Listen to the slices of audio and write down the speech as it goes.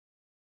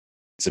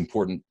it's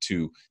important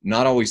to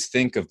not always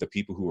think of the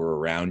people who are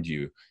around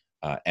you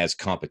as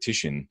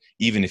competition,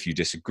 even if you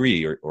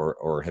disagree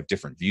or have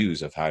different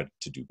views of how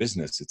to do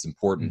business. It's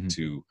important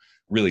to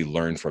really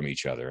learn from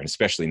each other, and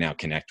especially now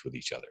connect with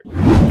each other.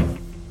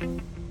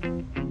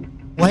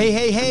 Well,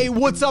 hey,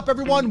 what's up,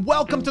 everyone?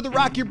 Welcome to the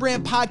Rock Your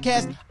Brand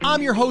podcast.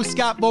 I'm your host,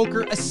 Scott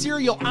Voelker, a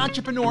serial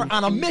entrepreneur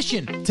on a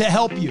mission to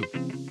help you.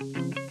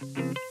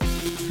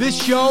 This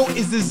show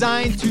is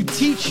designed to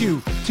teach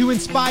you, to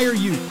inspire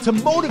you, to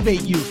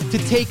motivate you to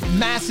take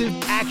massive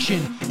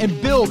action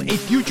and build a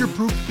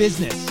future-proof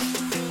business.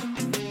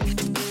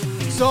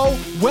 So,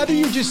 whether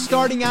you're just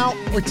starting out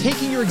or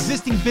taking your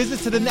existing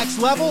business to the next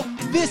level,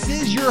 this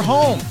is your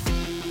home.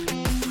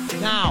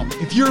 Now,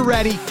 if you're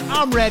ready,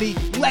 I'm ready.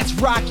 Let's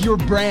rock your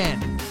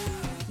brand.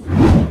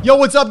 Yo,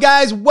 what's up,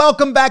 guys?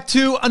 Welcome back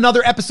to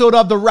another episode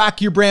of the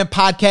Rock Your Brand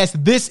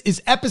podcast. This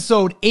is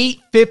episode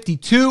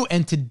 852,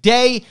 and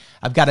today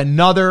I've got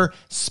another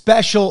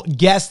special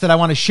guest that I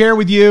want to share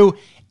with you.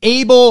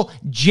 Abel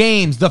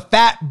James, the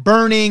Fat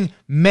Burning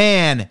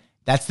Man.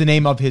 That's the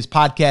name of his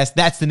podcast.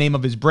 That's the name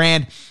of his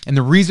brand. And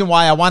the reason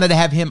why I wanted to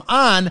have him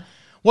on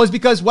was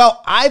because,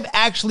 well, I've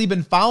actually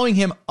been following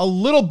him a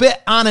little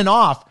bit on and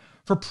off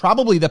for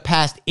probably the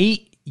past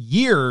 8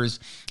 years.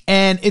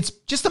 And it's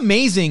just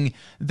amazing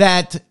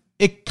that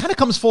it kind of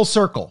comes full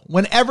circle.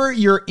 Whenever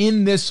you're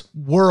in this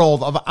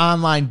world of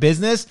online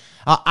business,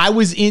 I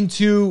was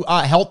into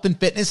health and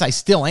fitness. I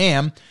still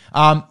am.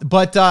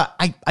 But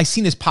I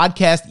seen his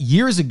podcast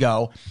years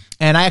ago,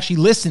 and I actually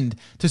listened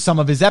to some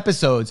of his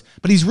episodes.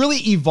 But he's really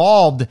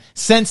evolved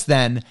since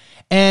then.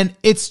 And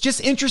it's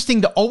just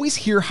interesting to always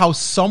hear how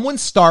someone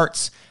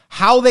starts,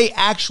 how they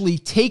actually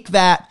take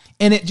that,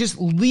 and it just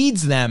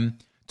leads them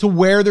to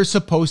where they're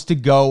supposed to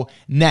go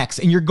next.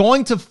 And you're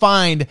going to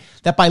find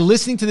that by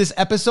listening to this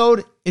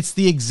episode, it's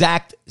the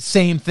exact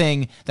same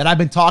thing that I've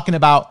been talking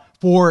about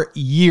for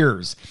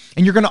years.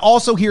 And you're going to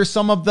also hear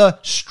some of the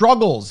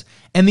struggles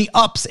and the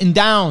ups and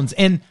downs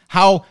and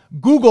how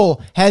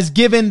Google has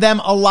given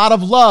them a lot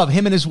of love.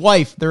 Him and his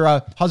wife, they're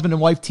a husband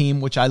and wife team,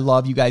 which I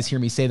love. You guys hear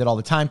me say that all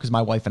the time because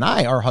my wife and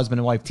I are a husband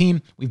and wife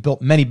team. We've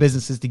built many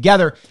businesses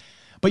together.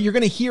 But you're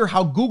going to hear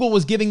how Google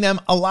was giving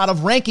them a lot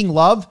of ranking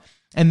love.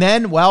 And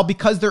then, well,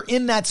 because they're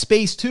in that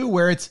space too,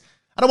 where it's,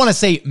 I don't want to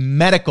say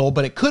medical,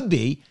 but it could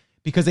be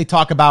because they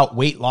talk about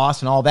weight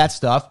loss and all that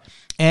stuff.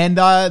 And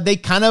they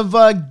kind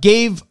of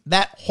gave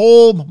that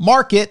whole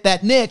market,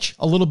 that niche,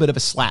 a little bit of a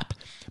slap.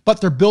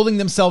 But they're building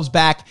themselves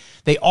back.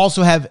 They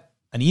also have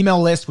an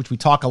email list, which we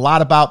talk a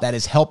lot about, that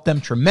has helped them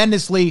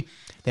tremendously.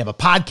 They have a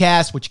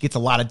podcast, which gets a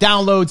lot of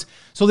downloads.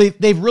 So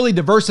they've really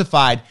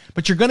diversified.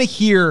 But you're going to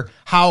hear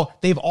how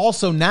they've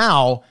also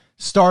now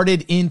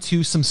started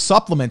into some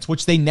supplements,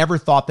 which they never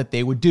thought that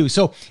they would do.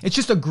 So it's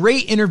just a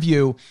great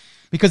interview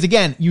because,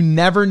 again, you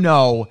never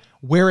know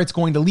where it's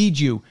going to lead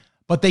you,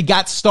 but they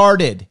got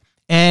started.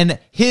 And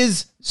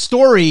his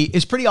story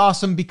is pretty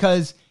awesome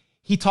because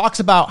he talks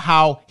about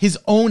how his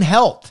own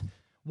health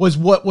was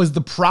what was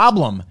the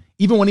problem,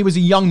 even when he was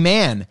a young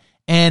man,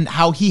 and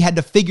how he had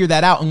to figure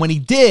that out. And when he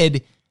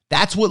did,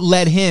 that's what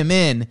led him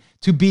in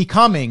to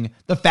becoming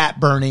the Fat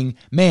Burning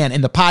Man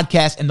and the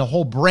podcast and the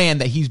whole brand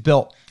that he's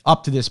built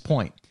up to this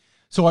point.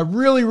 So I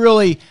really,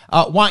 really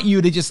want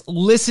you to just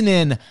listen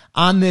in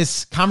on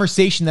this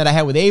conversation that I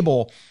had with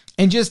Abel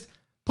and just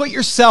put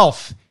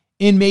yourself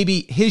in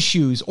maybe his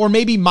shoes or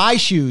maybe my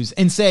shoes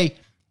and say,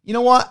 you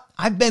know what?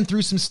 I've been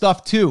through some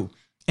stuff too.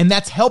 And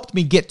that's helped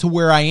me get to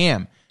where I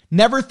am.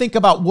 Never think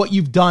about what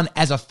you've done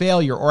as a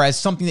failure or as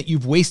something that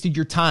you've wasted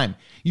your time.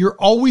 You're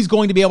always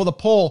going to be able to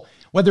pull,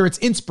 whether it's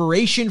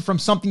inspiration from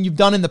something you've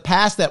done in the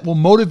past that will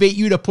motivate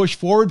you to push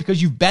forward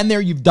because you've been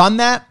there, you've done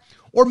that,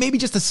 or maybe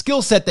just a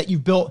skill set that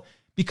you've built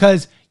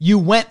because you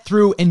went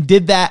through and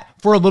did that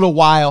for a little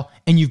while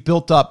and you've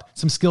built up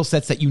some skill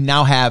sets that you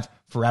now have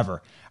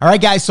forever. All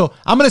right, guys, so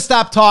I'm going to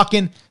stop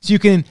talking so you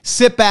can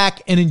sit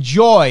back and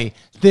enjoy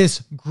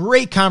this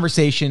great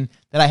conversation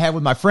that I had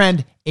with my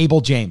friend,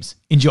 Abel James.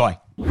 Enjoy.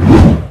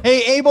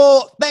 Hey,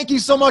 Abel, thank you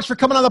so much for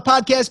coming on the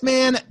podcast,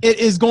 man. It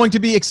is going to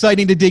be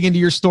exciting to dig into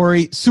your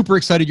story. Super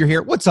excited you're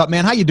here. What's up,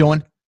 man? How you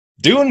doing?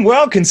 Doing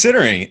well,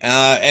 considering.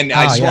 And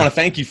I just want to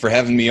thank you for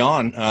having me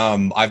on.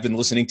 I've been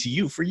listening to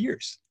you for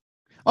years.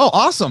 Oh,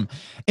 awesome.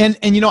 And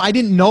you know, I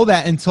didn't know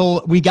that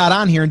until we got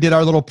on here and did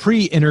our little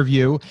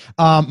pre-interview.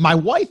 My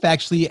wife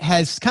actually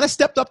has kind of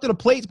stepped up to the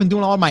plate. It's been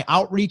doing all of my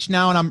outreach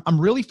now. And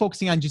I'm really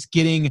focusing on just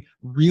getting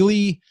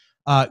really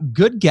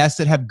good guests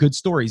that have good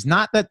stories.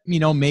 Not that, you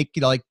know, make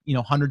like, you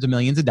know, hundreds of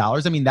millions of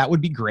dollars. I mean, that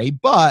would be great,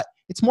 but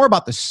it's more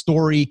about the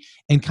story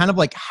and kind of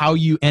like how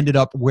you ended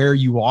up where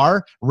you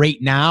are right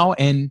now.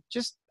 And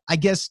just, I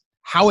guess,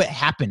 how it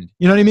happened.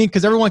 You know what I mean?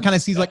 Because everyone kind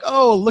of sees like,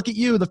 oh, look at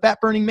you, the fat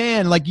burning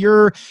man. Like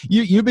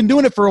you've been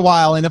doing it for a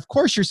while, and of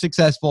course you're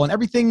successful, and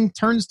everything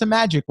turns to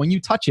magic when you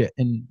touch it.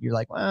 And you're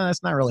like, well,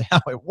 that's not really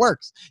how it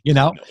works, you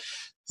know?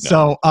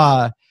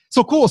 No.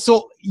 So cool.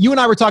 So you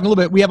and I were talking a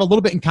little bit. We have a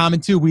little bit in common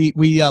too. We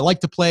like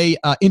to play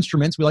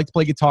instruments. We like to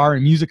play guitar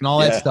and music and all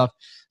that stuff.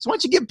 So why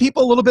don't you give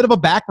people a little bit of a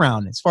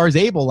background as far as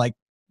Abel, like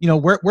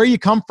where you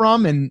come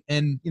from and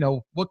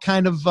what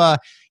kind of,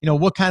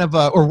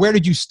 or where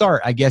did you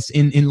start, I guess,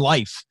 in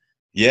life?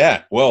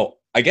 Yeah. Well,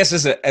 I guess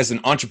as an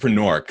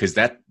entrepreneur, because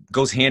that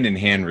goes hand in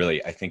hand,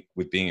 really, I think,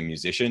 with being a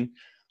musician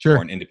or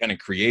Sure. an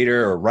independent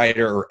creator or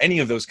writer or any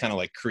of those kind of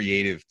like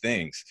creative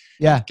things.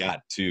 Yeah. You've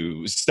got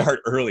to start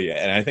early.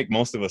 And I think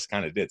most of us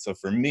kind of did. So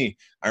for me,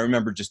 I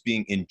remember just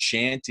being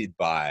enchanted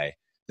by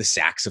the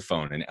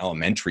saxophone in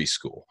elementary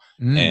school.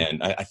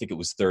 And I think it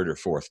was third or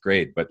fourth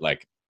grade, but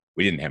like,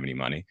 we didn't have any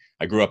money.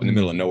 I grew up in the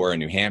middle of nowhere in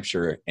New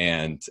Hampshire.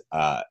 And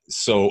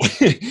so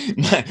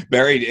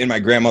buried in my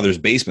grandmother's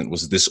basement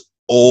was this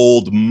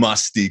old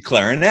musty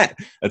clarinet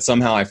that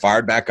somehow I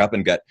fired back up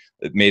and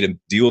made a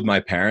deal with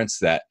my parents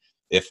that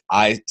if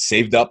I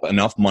saved up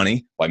enough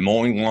money by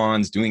mowing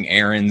lawns, doing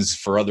errands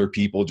for other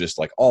people, just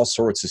like all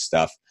sorts of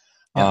stuff,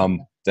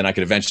 then I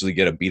could eventually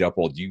get a beat up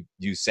old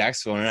used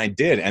saxophone. And I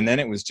did. And then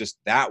it was just,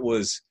 that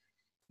was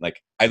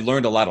like, I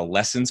learned a lot of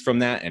lessons from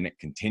that, and it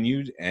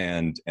continued.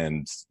 And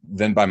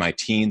then by my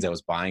teens, I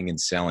was buying and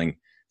selling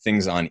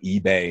things on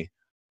eBay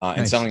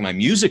and selling my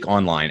music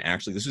online.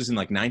 Actually, this was in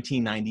like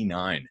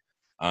 1999.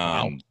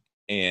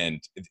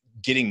 And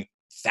getting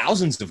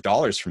thousands of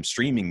dollars from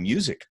streaming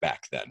music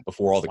back then,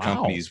 before all the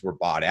companies were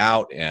bought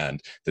out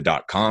and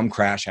the .com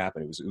crash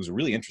happened. It was a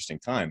really interesting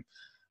time.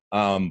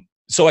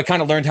 So I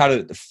kind of learned how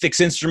to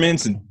fix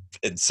instruments and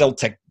sell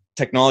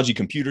technology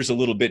computers a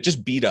little bit,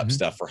 just beat up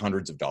stuff for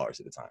hundreds of dollars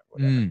at a time,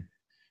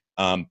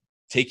 whatever.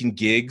 Taking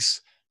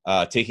gigs,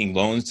 taking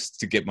loans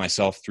to get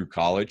myself through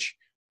college.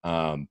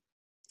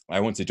 I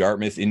went to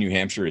Dartmouth in New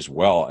Hampshire as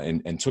well,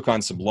 and took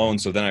on some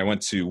loans. So then I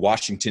went to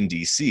Washington,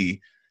 D.C.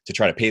 to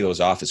try to pay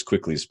those off as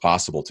quickly as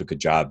possible. Took a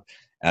job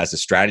as a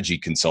strategy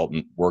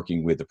consultant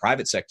working with the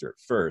private sector at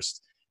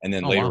first, and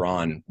then later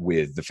on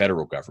with the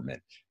federal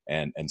government.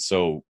 And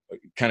so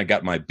kind of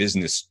got my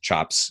business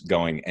chops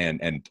going,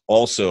 and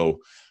also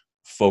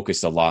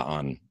focused a lot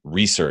on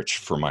research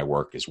for my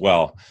work as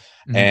well.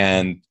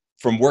 And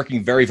from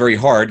working very, very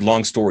hard,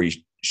 long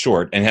story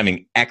short, and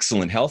having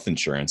excellent health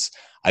insurance,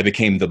 I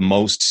became the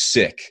most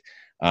sick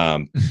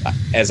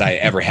as I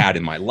ever had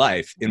in my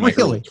life in my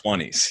early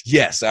 20s.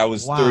 Yes, I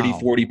was 30,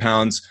 40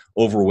 pounds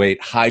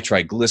overweight, high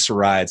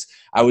triglycerides.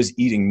 I was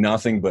eating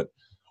nothing but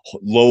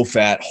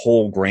low-fat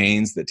whole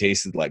grains that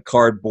tasted like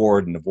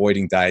cardboard, and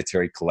avoiding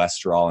dietary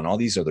cholesterol and all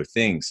these other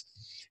things.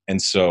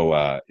 And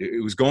so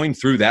it was going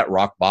through that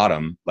rock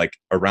bottom, like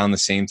around the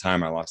same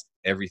time I lost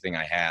everything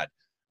I had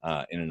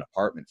in an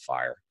apartment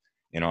fire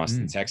in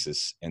Austin,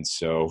 Texas. And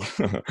so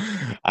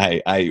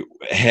I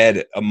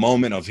had a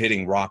moment of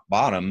hitting rock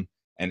bottom,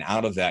 and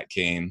out of that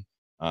came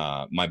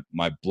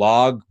my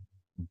blog,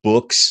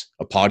 books,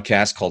 a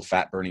podcast called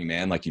Fat Burning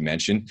Man, like you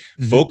mentioned,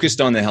 focused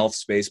on the health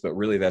space, but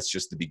really that's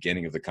just the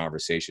beginning of the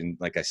conversation.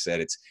 Like I said,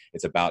 it's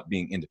about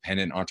being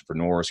independent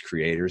entrepreneurs,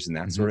 creators, and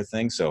that sort of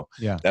thing. So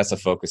that's the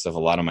focus of a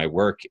lot of my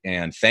work.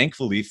 And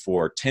thankfully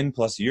for 10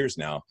 plus years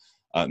now,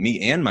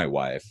 me and my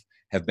wife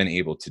have been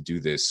able to do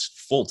this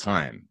full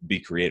time, be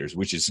creators,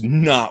 which is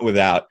not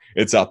without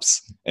its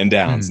ups and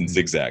downs and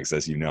zigzags,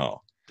 as you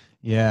know.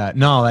 Yeah,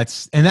 no,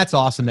 that's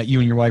awesome that you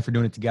and your wife are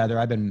doing it together.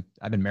 I've been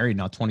married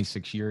now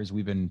 26 years.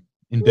 We've been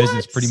in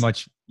business pretty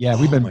much. Yeah,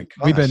 we've been,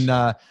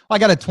 I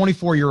got a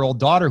 24-year-old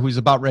daughter who's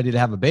about ready to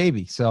have a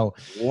baby. So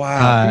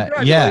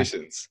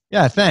congratulations.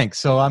 Yeah, thanks.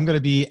 So I'm going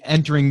to be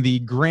entering the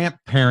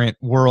grandparent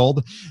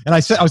world. And I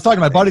was talking to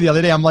my buddy the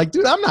other day. I'm like,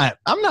 dude,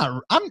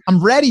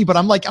 I'm ready, but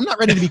I'm not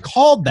ready to be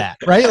called that.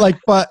 Right. Like,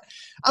 but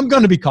I'm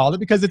going to be called it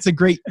because it's a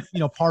great,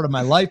 part of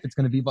my life. It's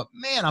going to be, but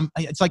man,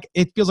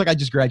 it feels like I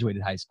just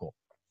graduated high school.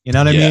 You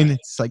know what I mean?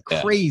 It's like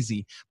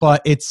crazy,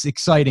 but it's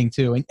exciting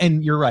too.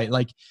 And you're right.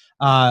 Like,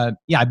 I've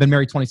been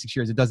married 26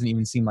 years. It doesn't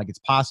even seem like it's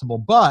possible,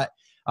 but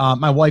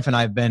my wife and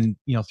I have been,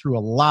 through a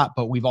lot,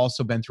 but we've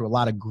also been through a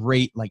lot of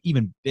great, like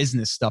even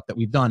business stuff that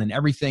we've done and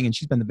everything. And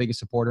she's been the biggest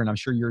supporter, and I'm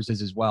sure yours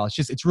is as well.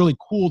 It's really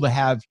cool to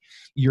have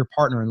your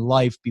partner in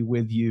life be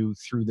with you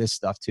through this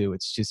stuff too.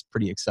 It's just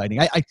pretty exciting.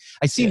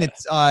 I seen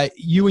that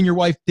you and your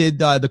wife did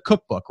the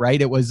cookbook,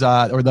 right? It was,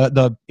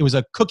 it was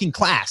a cooking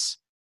class.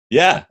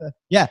 Yeah.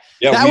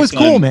 That was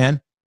cool, man.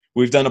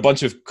 We've done a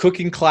bunch of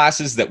cooking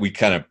classes that we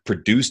kind of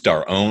produced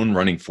our own,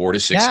 running 4 to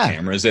 6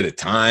 cameras at a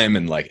time.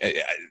 And like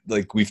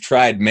we've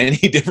tried many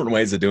different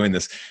ways of doing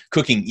this.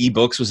 Cooking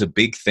ebooks was a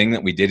big thing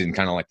that we did in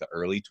kind of like the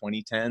early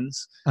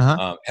 2010s.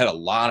 Had a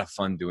lot of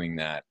fun doing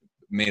that,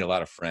 made a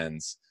lot of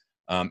friends,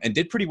 and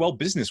did pretty well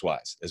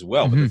business-wise as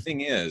well. But the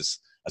thing is,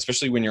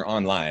 especially when you're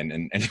online,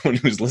 and anyone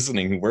who's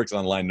listening who works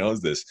online knows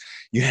this,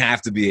 you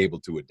have to be able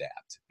to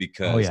adapt.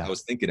 Because I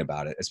was thinking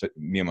about it,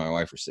 me and my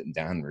wife were sitting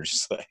down, and we're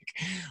just like,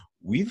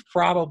 we've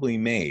probably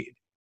made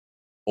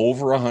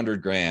over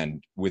 $100,000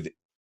 with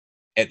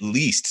at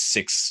least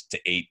 6 to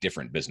 8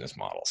 different business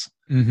models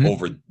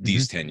over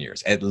these 10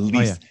 years, at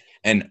least.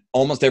 And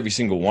almost every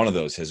single one of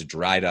those has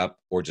dried up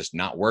or just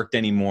not worked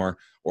anymore,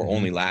 or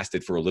only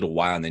lasted for a little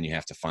while, and then you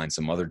have to find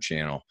some other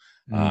channel.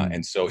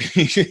 And so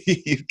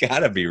you've got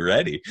to be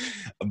ready.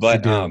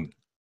 But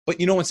But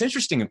what's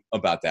interesting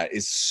about that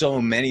is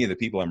so many of the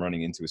people I'm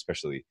running into,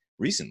 especially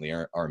recently,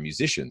 are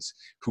musicians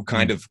who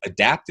kind of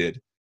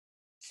adapted,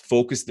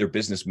 focused their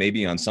business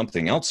maybe on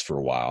something else for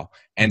a while,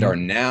 and are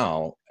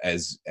now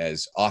as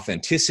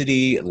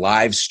authenticity,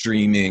 live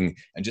streaming,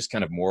 and just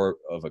kind of more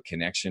of a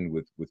connection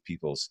with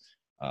people's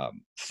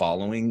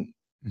following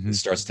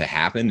starts to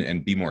happen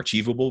and be more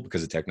achievable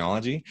because of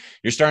technology.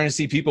 You're starting to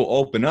see people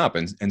open up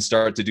and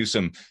start to do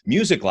some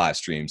music live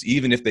streams,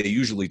 even if they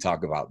usually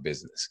talk about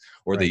business,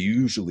 or they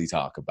usually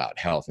talk about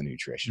health and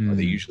nutrition, or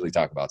they usually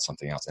talk about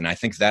something else. And I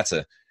think that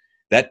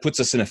puts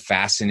us in a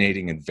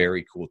fascinating and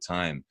very cool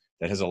time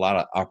that has a lot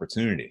of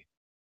opportunity.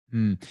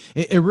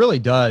 It really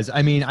does.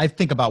 I mean, I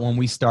think about when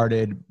we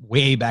started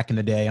way back in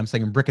the day, I'm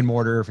saying brick and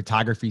mortar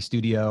photography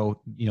studio,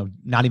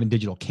 not even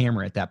digital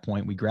camera at that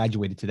point. We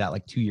graduated to that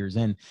like 2 years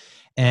in,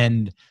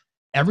 and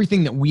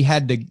everything that we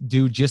had to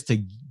do just to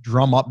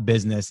drum up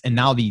business. And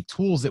now the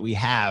tools that we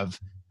have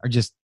are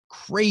just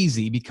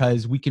crazy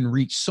because we can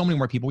reach so many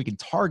more people. We can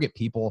target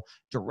people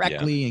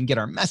directly and get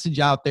our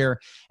message out there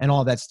and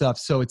all that stuff.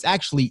 So it's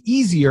actually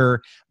easier,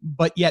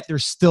 but yet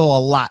there's still a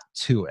lot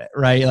to it,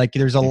 right? Like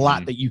there's a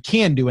lot that you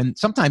can do. And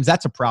sometimes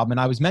that's a problem. And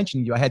I was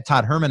mentioning to you, I had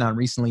Todd Herman on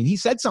recently, and he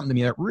said something to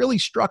me that really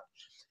struck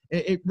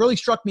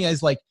me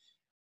as like,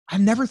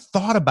 I've never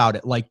thought about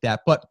it like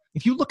that. But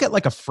if you look at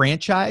like a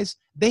franchise,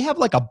 they have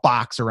like a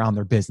box around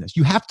their business.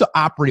 You have to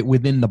operate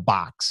within the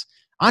box.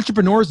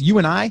 Entrepreneurs, you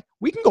and I,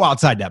 we can go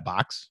outside that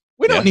box.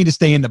 We don't need to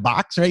stay in the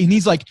box, right? And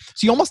he's like,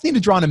 so you almost need to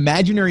draw an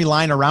imaginary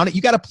line around it.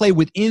 You got to play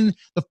within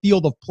the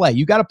field of play.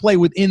 You got to play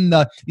within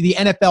the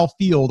NFL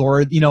field,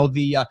 or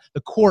the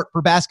court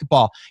for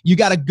basketball. You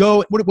got to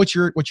go. What's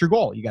your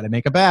goal? You got to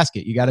make a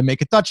basket. You got to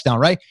make a touchdown,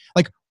 right?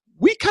 Like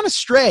we kind of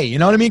stray, you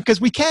know what I mean? Because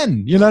we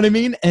can, you know what I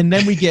mean? And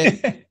then we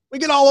get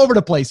all over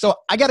the place. So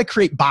I got to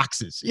create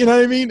boxes, you know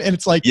what I mean? And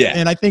it's like,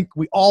 and I think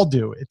we all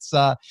do. It's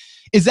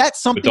is that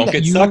something? But don't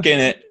get stuck in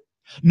it.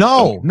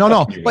 No.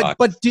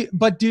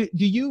 But do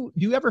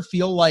you ever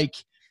feel like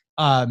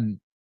kind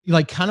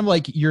of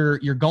like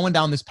you're going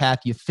down this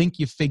path, you think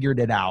you figured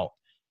it out,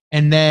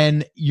 and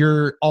then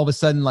you're all of a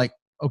sudden like,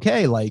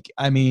 okay, like,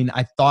 I mean,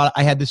 I thought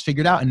I had this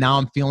figured out, and now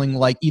I'm feeling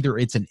like either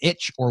it's an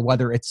itch or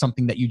whether it's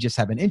something that you just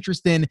have an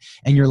interest in,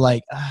 and you're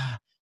like,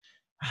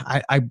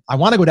 I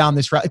want to go down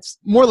this route. It's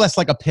more or less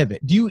like a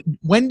pivot. Do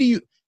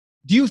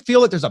you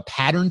feel that there's a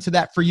pattern to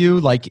that for you?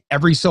 Like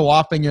every so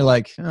often you're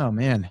like, oh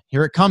man,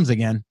 here it comes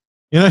again.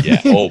 You know?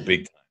 Yeah. Oh,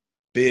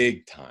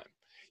 big time.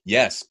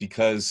 Yes,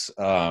 because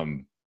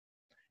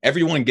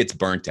everyone gets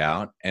burnt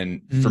out.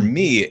 And for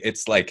me,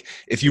 it's like,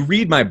 if you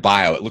read my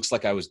bio, it looks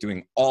like I was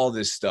doing all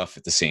this stuff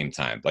at the same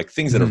time, like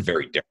things that are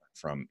very different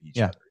from each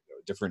other,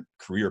 different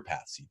career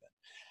paths even.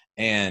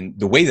 And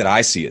the way that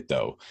I see it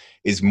though,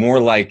 is more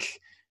like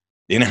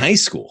in high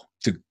school,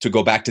 to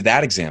go back to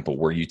that example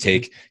where you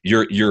take,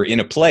 you're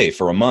in a play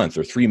for a month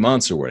or 3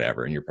 months or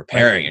whatever, and you're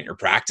preparing and you're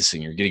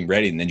practicing, you're getting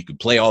ready, and then you can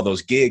play all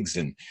those gigs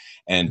and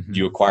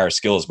you acquire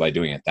skills by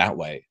doing it that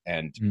way,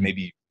 and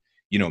maybe,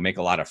 make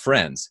a lot of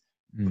friends.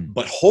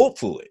 But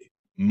hopefully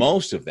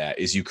most of that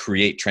is you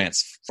create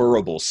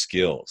transferable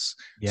skills.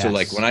 Yes. So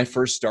like when I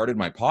first started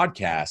my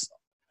podcast,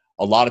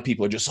 a lot of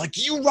people are just like,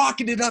 you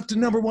rocketed up to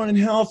 #1 in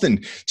health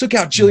and took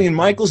out Jillian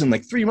Michaels in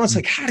like 3 months.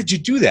 Like, how did you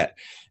do that?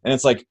 And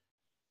it's like,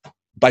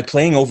 by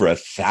playing over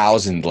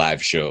 1,000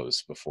 live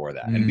shows before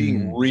that and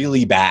being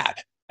really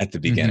bad at the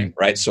beginning,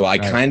 right? So I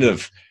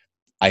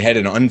I had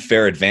an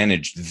unfair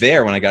advantage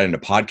there when I got into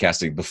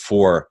podcasting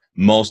before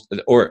most,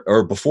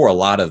 or before a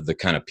lot of the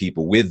kind of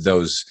people with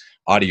those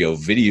audio,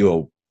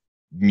 video,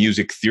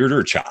 music,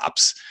 theater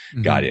chops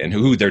got in,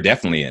 who they're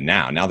definitely in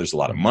now. Now there's a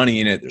lot of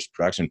money in it. There's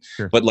production,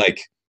 but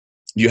like,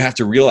 you have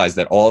to realize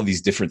that all of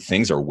these different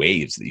things are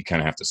waves that you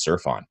kind of have to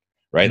surf on,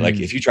 right? Like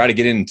if you try to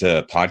get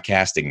into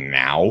podcasting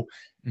now,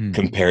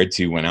 compared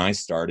to when I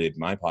started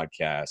my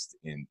podcast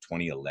in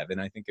 2011,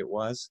 I think it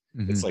was,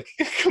 it's like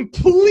a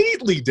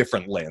completely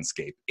different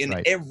landscape in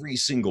every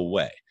single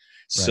way.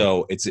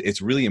 So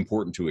it's really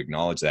important to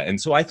acknowledge that. And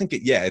so I think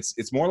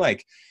it's more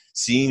like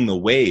seeing the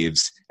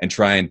waves and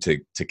trying to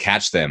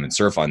catch them and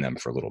surf on them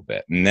for a little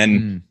bit. And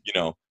then,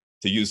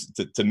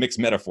 to mix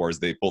metaphors,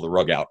 they pull the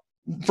rug out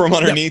from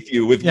underneath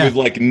you with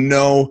like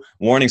no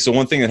warning. So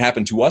one thing that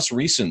happened to us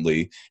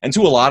recently, and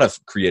to a lot of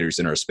creators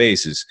in our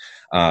space, is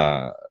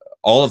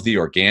all of the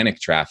organic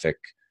traffic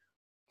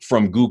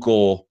from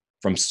Google,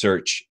 from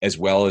search, as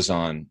well as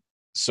on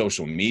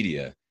social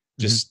media,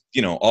 just,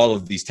 all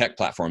of these tech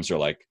platforms are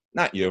like,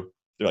 not you.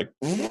 They're like,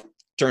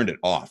 turned it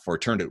off or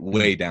turned it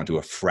way down to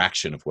a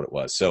fraction of what it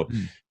was. So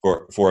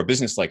for a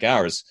business like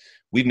ours,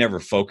 we've never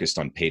focused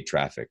on paid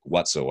traffic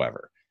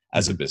whatsoever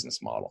as a business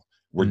model.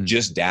 We're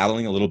just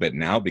dabbling a little bit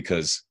now,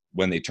 because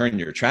when they turn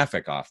your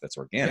traffic off, that's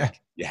organic.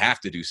 You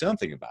have to do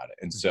something about it.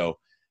 And so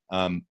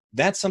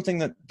that's something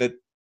that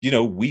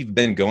we've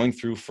been going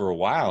through for a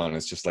while. And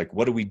it's just like,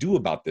 what do we do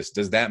about this?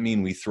 Does that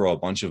mean we throw a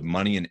bunch of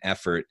money and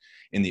effort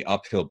in the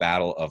uphill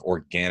battle of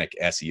organic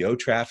SEO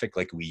traffic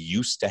like we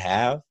used to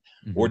have?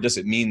 Or does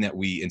it mean that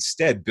we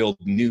instead build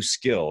new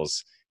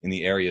skills in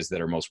the areas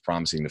that are most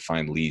promising to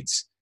find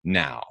leads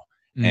now?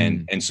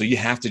 And so you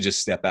have to just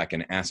step back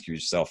and ask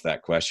yourself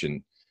that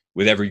question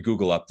with every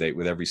Google update,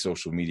 with every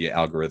social media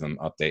algorithm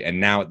update. And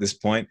now at this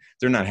point,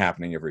 they're not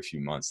happening every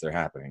few months. They're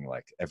happening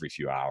like every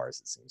few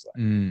hours, it seems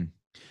like.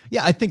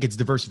 Yeah, I think it's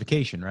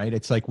diversification, right?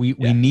 It's like we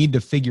need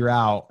to figure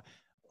out,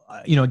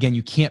 again,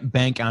 you can't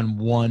bank on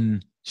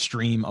one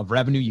stream of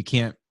revenue. You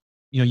can't,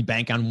 you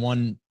bank on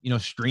one,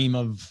 stream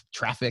of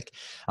traffic.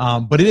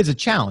 But it is a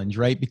challenge,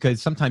 right?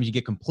 Because sometimes you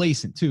get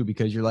complacent too,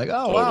 because you're like,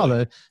 oh, totally. Wow,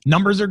 the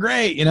numbers are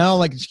great,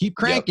 like just keep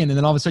cranking. Yep. And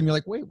then all of a sudden you're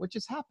like, wait, what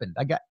just happened?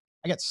 I got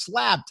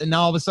slapped. And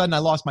now all of a sudden I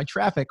lost my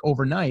traffic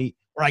overnight,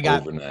 or I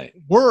got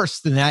worse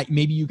than that.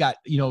 Maybe you got,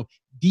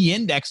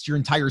 de-indexed your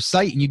entire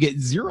site and you get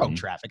zero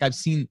traffic. I've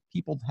seen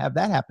people have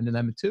that happen to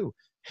them too.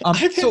 I've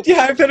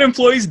had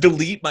employees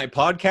delete my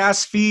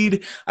podcast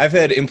feed. I've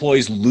had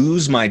employees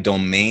lose my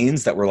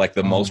domains that were like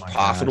the most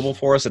profitable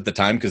for us at the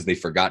time because they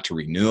forgot to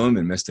renew them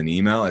and missed an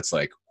email. It's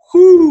like,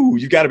 whoo,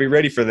 you got to be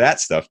ready for that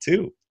stuff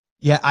too.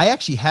 Yeah, I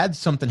actually had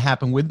something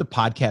happen with the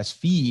podcast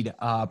feed,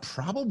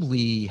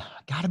 probably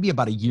got to be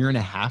about 1.5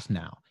 years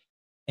now.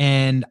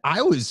 And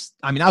I was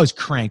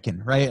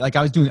cranking, right? Like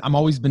I'm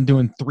always been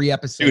doing 3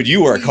 episodes. Dude,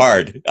 you work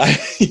hard.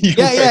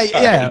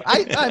 Yeah.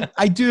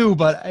 I do,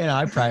 but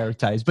I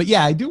prioritize. But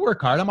yeah, I do work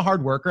hard. I'm a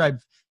hard worker.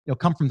 I've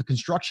come from the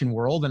construction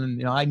world,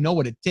 and I know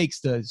what it takes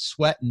to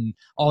sweat and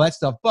all that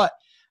stuff. But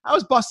I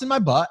was busting my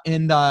butt,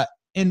 and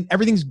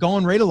everything's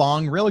going right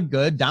along, really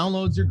good.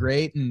 Downloads are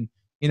great, and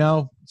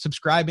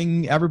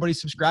subscribing, everybody's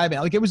subscribing.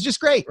 Like it was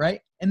just great, right?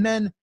 And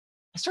then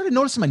I started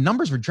noticing my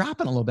numbers were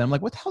dropping a little bit. I'm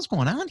like, what the hell's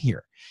going on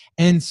here?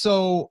 And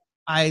so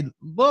I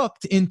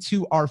looked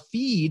into our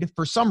feed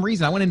for some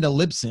reason. I went into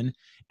Libsyn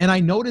and I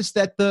noticed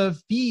that the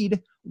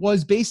feed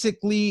was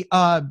basically,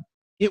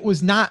 it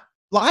was not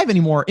live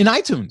anymore in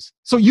iTunes.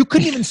 So you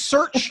couldn't even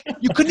search.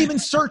 You couldn't even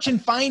search and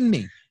find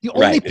me. The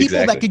only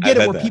people that could get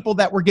it were people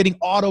that were getting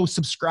auto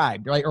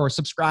subscribed, right? Or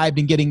subscribed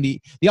and getting the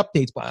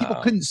updates, but people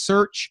couldn't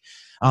search.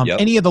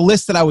 Any of the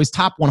lists that I was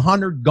top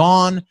 100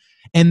 gone.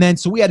 And then,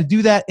 so we had to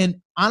do that. And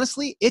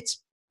honestly, it's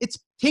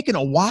taken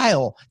a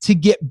while to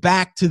get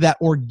back to that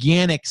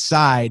organic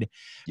side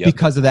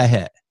because of that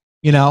hit,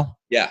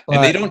 Yeah.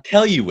 And they don't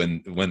tell you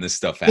when this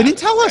stuff happens. They didn't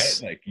tell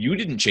us. Like you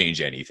didn't change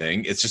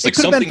anything. It's just like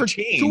something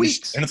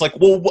changed. And it's like,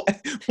 well,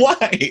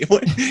 why?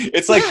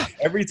 It's like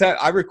every time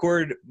I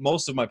record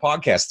most of my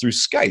podcasts through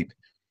Skype.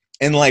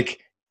 And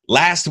like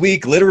last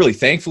week, literally,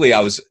 thankfully,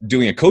 I was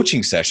doing a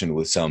coaching session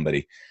with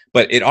somebody.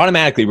 But it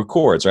automatically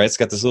records, right? It's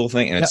got this little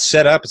thing and it's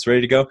set up, it's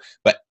ready to go.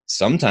 But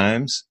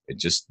sometimes it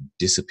just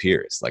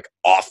disappears, like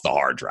off the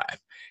hard drive.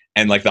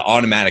 And like the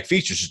automatic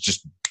features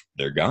just,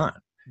 they're gone.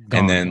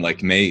 And then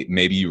like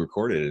maybe you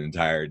recorded an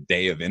entire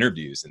day of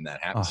interviews and that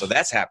happened. So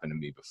that's happened to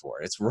me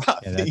before. It's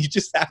rough. Yeah, you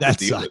just have to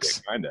deal with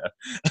it, kind of.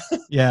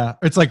 Yeah.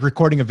 It's like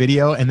recording a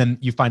video and then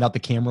you find out the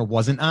camera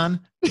wasn't on.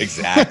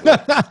 Exactly.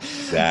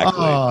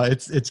 Oh,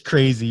 it's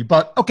crazy.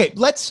 But okay,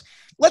 let's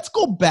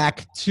go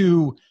back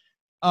to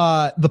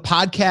the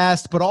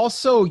podcast, but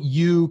also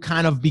you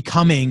kind of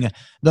becoming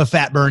the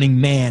fat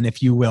burning man,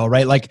 if you will,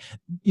 right? Like,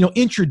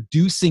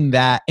 introducing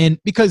that. And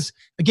because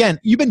again,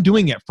 you've been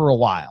doing it for a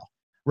while,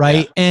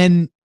 right?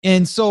 Yeah.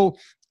 And so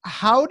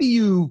how do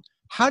you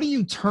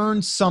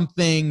turn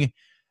something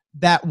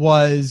that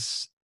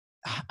was,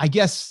 I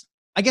guess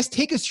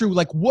take us through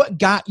like what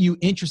got you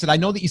interested? I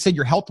know that you said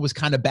your health was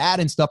kind of bad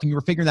and stuff and you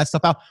were figuring that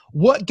stuff out.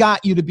 What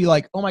got you to be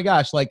like, oh my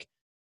gosh, like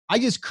I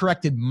just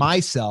corrected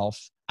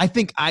myself. I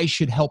think I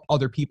should help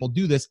other people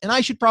do this, and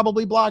I should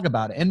probably blog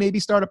about it and maybe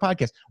start a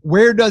podcast.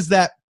 Where does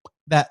that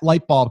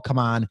light bulb come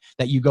on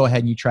that you go ahead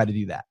and you try to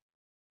do that?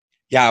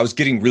 Yeah, I was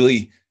getting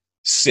really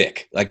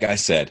sick, like I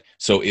said.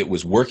 So it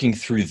was working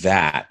through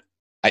that.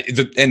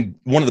 And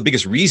one of the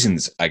biggest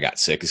reasons I got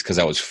sick is because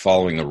I was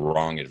following the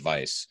wrong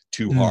advice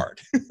too hard,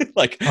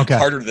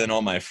 harder than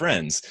all my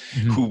friends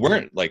who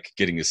weren't like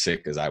getting as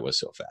sick as I was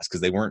so fast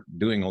because they weren't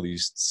doing all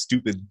these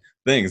stupid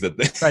things that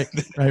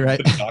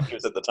the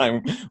doctors at the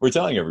time were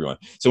telling everyone.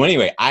 So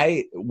anyway,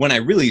 when I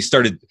really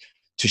started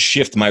to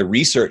shift my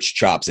research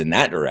chops in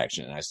that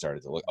direction, I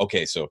started to look,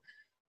 okay, so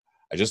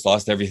I just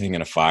lost everything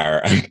in a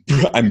fire.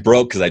 I'm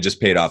broke because I just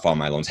paid off all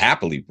my loans.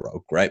 Happily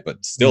broke, right?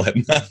 But still have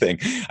nothing.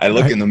 I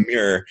look in the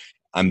mirror.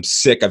 I'm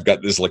sick. I've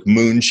got this like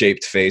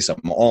moon-shaped face.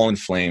 I'm all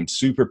inflamed,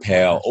 super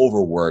pale,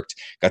 overworked,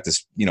 got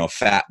this,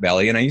 fat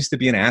belly. And I used to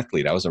be an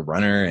athlete. I was a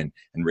runner and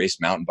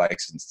raced mountain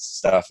bikes and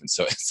stuff. And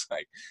so it's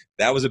like,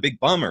 that was a big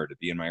bummer to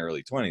be in my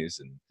early 20s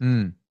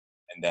and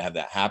to have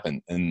that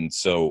happen. And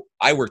so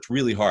I worked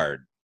really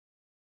hard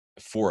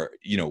for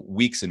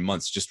weeks and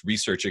months just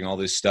researching all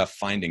this stuff,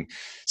 finding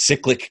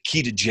cyclic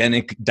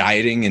ketogenic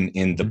dieting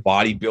in the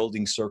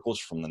bodybuilding circles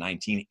from the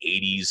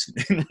 1980s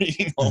and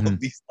reading all of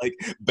these like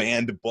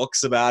banned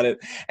books about it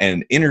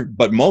and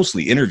but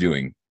mostly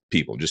interviewing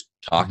people, just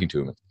talking to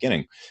them at the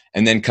beginning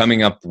and then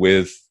coming up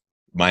with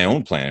my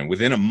own plan.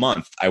 Within a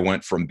month I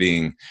went from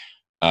being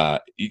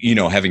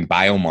having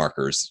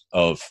biomarkers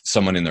of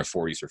someone in their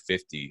 40s or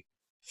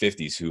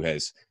 50s who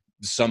has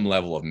some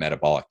level of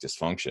metabolic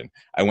dysfunction.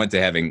 I went to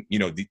having,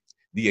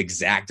 the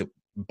exact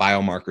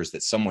biomarkers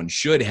that someone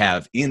should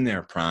have in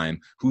their prime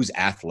who's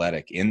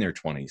athletic in their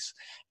 20s.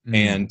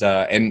 And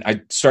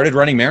I started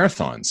running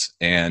marathons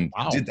and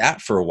did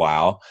that for a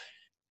while,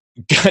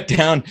 got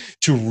down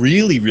to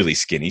really, really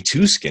skinny,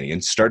 too skinny,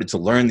 and started to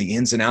learn the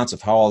ins and outs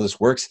of how all this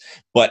works.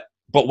 But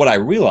what I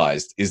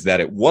realized is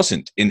that it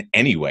wasn't in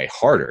any way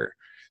harder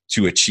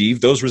to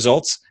achieve those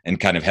results and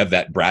kind of have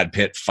that Brad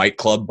Pitt Fight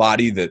Club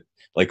body that,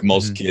 like,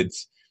 most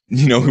kids,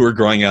 who were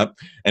growing up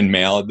and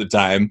male at the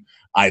time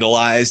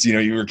idolized.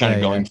 You were kind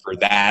of going for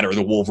that or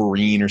the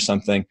Wolverine or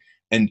something.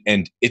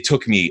 And it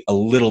took me a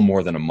little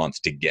more than a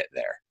month to get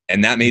there.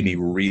 And that made me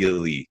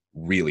really,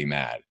 really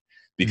mad,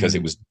 because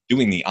it was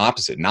doing the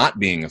opposite, not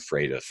being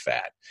afraid of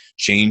fat,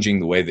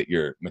 changing the way that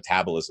your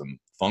metabolism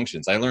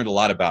functions. I learned a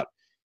lot about,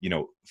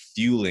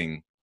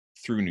 fueling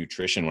through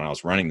nutrition when I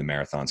was running the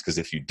marathons, because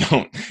if you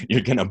don't,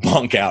 you're going to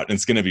bunk out and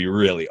it's going to be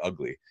really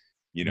ugly,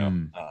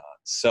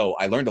 So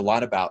I learned a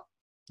lot about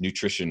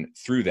nutrition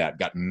through that,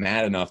 got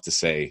mad enough to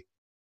say,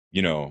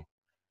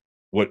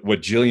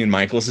 what Jillian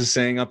Michaels is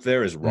saying up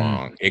there is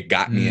wrong. It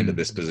got me into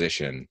this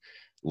position.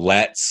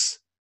 Let's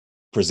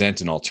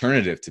present an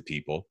alternative to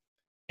people.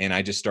 And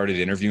I just started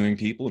interviewing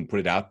people and put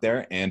it out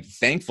there. And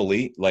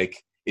thankfully,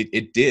 like,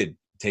 it did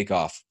take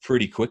off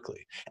pretty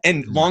quickly.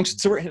 And long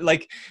story,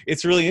 like,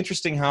 it's really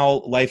interesting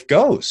how life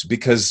goes,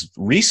 because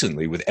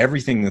recently, with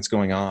everything that's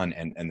going on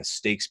and the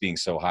stakes being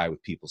so high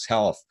with people's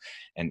health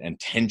and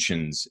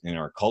tensions in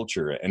our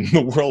culture and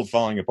the world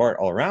falling apart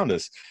all around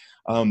us,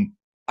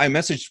 I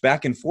messaged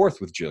back and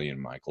forth with Jillian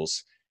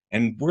Michaels,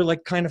 and we're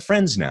like kind of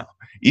friends now.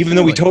 Even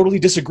though we totally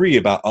disagree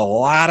about a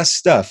lot of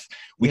stuff,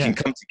 we can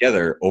come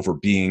together over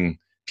being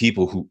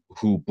people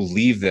who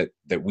believe that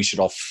we should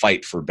all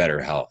fight for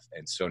better health.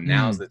 And so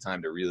now's the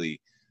time to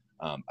really,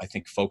 I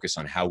think, focus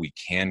on how we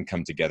can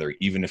come together,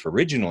 even if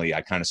originally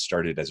I kind of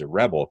started as a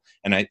rebel.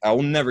 And I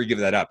will never give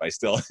that up. I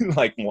still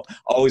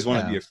always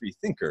want to be a free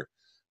thinker.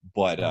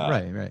 But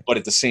but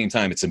at the same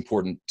time, it's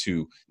important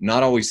to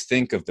not always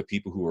think of the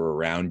people who are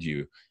around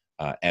you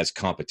as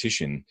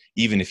competition,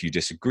 even if you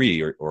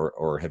disagree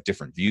or have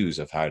different views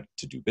of how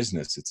to do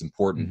business. It's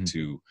important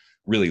to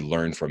really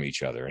learn from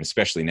each other, and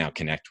especially now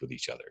connect with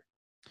each other.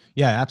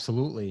 Yeah,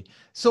 absolutely.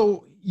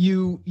 So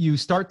you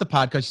start the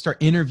podcast, you start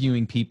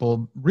interviewing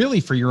people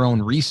really for your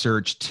own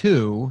research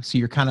too. So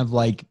you're kind of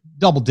like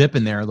double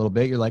dipping there a little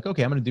bit. You're like,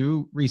 okay, I'm going to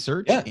do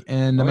research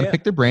and I'm going to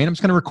pick their brain. I'm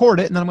just going to record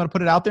it and then I'm going to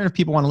put it out there. And if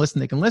people want to listen,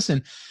 they can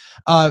listen.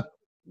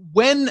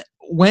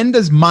 When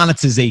does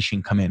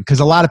monetization come in? Because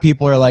a lot of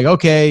people are like,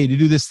 okay, to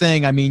do this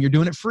thing, I mean, you're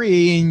doing it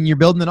free and you're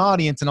building an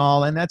audience and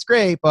all, and that's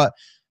great. But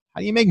how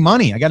do you make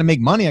money? I got to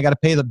make money. I got to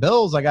pay the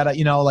bills. I got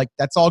to, like,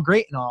 that's all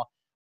great and all.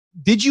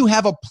 Did you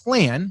have a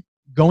plan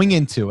going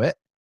into it?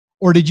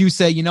 Or did you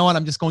say, you know what,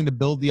 I'm just going to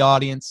build the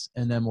audience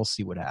and then we'll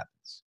see what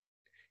happens?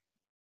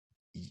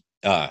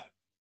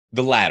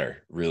 The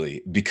latter,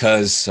 really,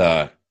 because,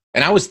 and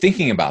I was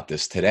thinking about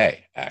this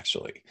today,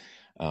 actually.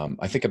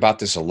 I think about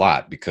this a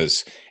lot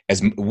because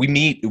as we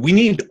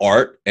need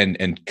art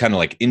and kind of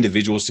like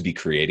individuals to be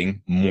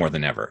creating more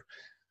than ever,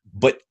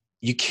 but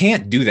you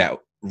can't do that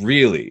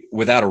really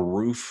without a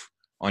roof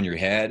on your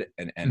head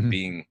and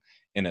being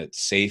in a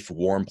safe,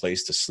 warm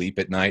place to sleep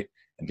at night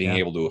and being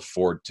able to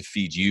afford to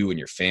feed you and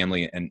your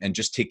family and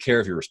just take care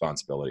of your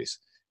responsibilities.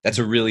 That's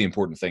a really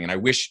important thing. And I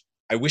wish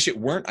it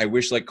weren't. I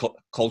wish like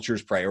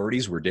culture's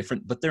priorities were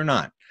different, but they're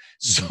not.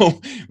 So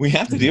we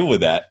have to deal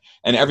with that.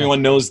 And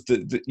everyone knows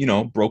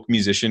the broke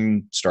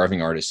musician,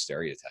 starving artist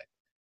stereotype.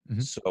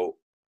 So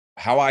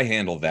how I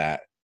handle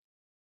that,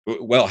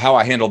 how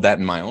I handled that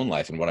in my own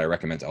life and what I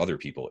recommend to other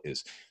people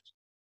is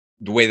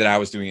the way that I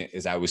was doing it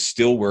is I was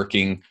still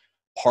working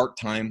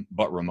part-time,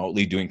 but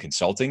remotely doing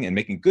consulting and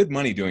making good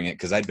money doing it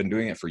because I'd been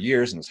doing it for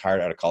years and was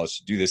hired out of college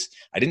to do this.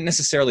 I didn't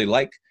necessarily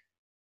like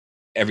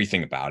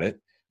everything about it.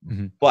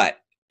 But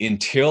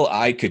until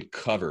I could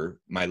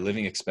cover my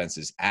living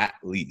expenses at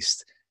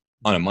least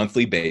on a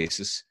monthly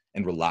basis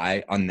and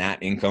rely on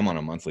that income on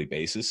a monthly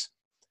basis,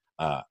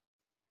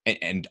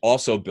 and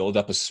also build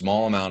up a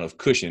small amount of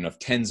cushion of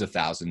tens of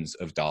thousands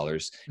of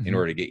dollars in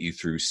order to get you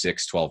through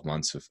 6-12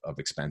 months of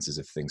expenses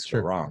if things go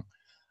wrong.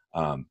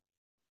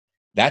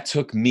 That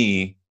took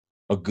me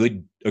a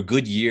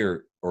good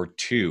year or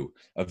two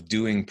of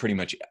doing pretty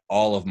much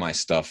all of my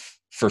stuff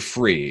for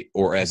free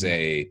or as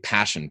a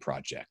passion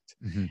project.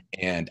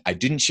 And I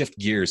didn't shift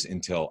gears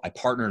until I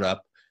partnered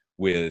up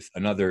with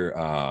another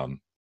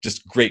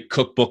just great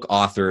cookbook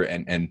author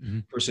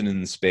and person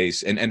in the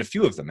space, and a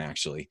few of them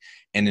actually.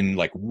 And in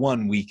like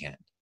one weekend,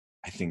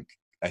 I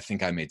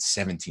think I made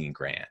 17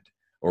 grand,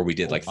 or we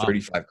did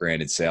 35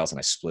 grand in sales, and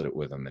I split it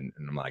with them. And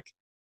I'm like,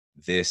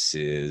 this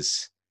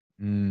is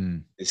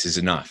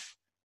enough.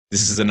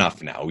 This is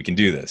enough now. We can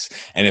do this.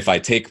 And if I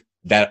take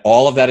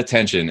all of that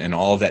attention and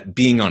all of that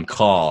being on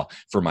call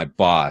for my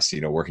boss,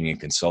 working in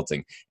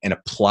consulting, and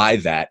apply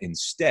that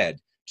instead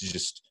to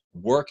just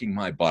working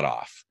my butt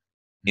off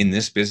in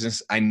this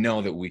business, I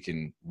know that we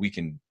can,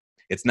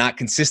 it's not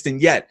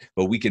consistent yet,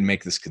 but we can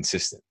make this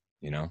consistent,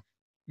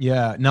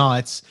 Yeah, no,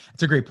 it's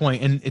a great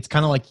point. And it's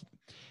kind of like,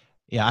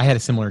 Yeah, I had a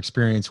similar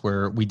experience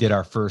where we did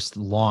our first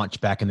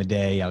launch back in the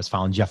day. I was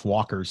following Jeff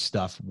Walker's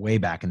stuff way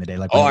back in the day,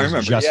 like Oh, when it I was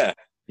remember. just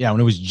Yeah. when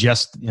it was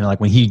just, like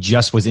when he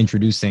just was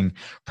introducing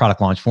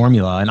product launch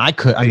formula. And I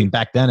mean,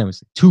 back then it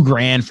was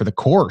 $2,000 for the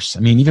course.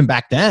 I mean, even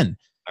back then,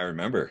 I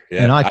remember.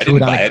 Yeah. I I threw it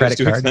didn't on a buy it. It was credit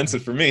too card.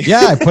 expensive for me.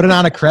 Yeah, I put it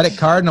on a credit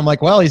card, and I'm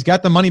like, well, he's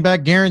got the money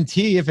back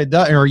guarantee if it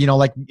does, or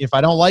like if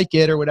I don't like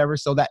it or whatever.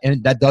 So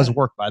that does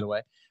work, by the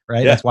way,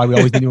 right? Yeah. That's why we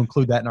always need to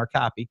include that in our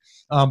copy.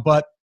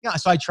 But yeah,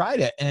 so I tried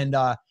it, and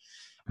I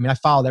mean, I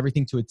followed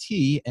everything to a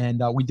T,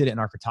 and we did it in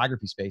our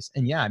photography space.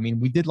 And yeah, I mean,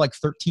 we did like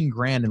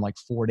 $13,000 in like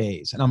 4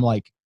 days, and I'm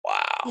like, Wow.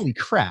 holy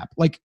crap!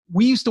 Like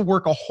we used to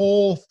work a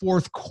whole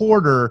fourth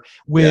quarter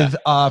with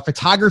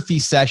photography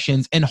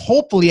sessions, and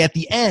hopefully at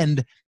the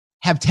end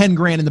have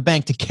 $10,000 in the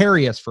bank to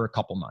carry us for a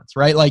couple months,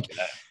 right? Like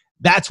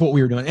that's what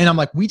we were doing. And I'm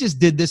like, we just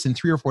did this in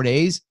 3 or 4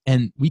 days,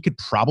 and we could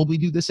probably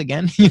do this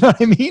again. You know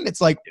what I mean? It's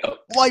like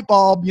light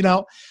bulb,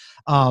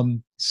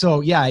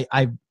 So yeah,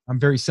 I'm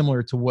very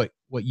similar to what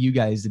you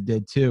guys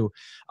did too.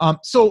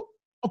 So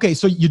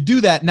you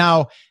do that.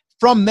 Now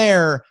from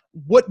there,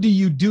 what do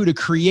you do to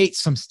create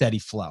some steady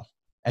flow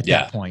at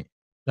that point?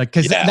 Like,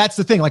 cause that's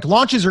the thing, like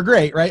launches are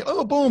great, right?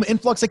 Oh, boom,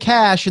 influx of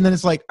cash. And then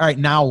it's like, all right,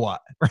 now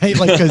what? Right?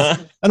 Like, cause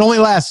it only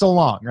lasts so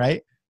long,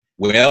 right?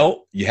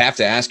 Well, you have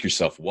to ask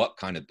yourself, what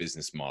kind of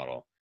business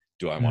model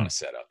do I want to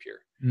set up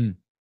here?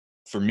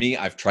 For me,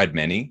 I've tried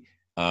many.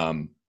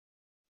 The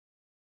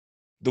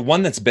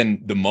one that's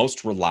been the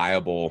most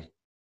reliable,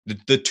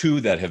 the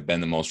two that have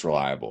been the most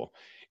reliable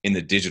in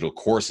the digital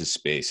courses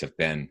space have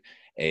been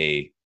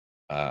a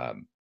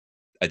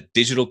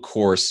digital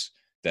course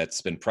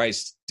that's been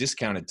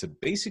discounted to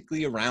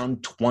basically around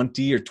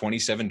 $20 or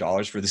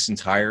 $27 for this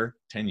entire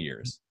 10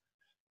 years.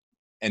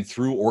 And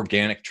through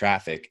organic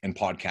traffic and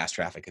podcast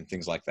traffic and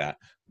things like that,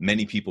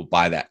 many people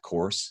buy that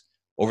course.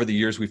 Over the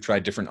years, we've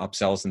tried different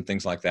upsells and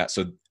things like that.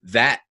 So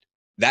that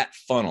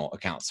funnel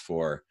accounts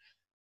for,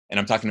 and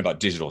I'm talking about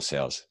digital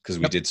sales because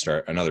we did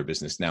start another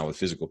business now with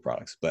physical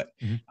products, but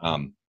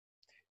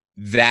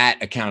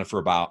that accounted for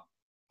about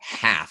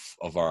half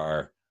of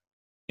our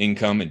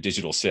income and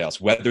digital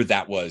sales, whether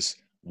that was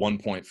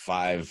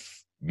 1.5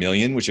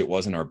 million, which it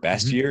was in our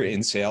best year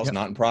in sales,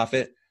 not in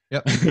profit.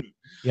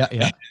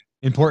 Yeah.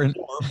 Important.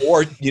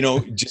 Or,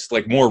 just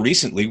like more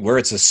recently where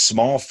it's a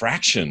small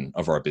fraction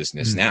of our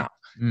business now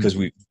because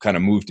we've kind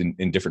of moved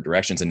in different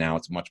directions and now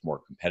it's much more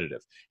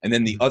competitive. And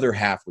then the other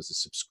half was a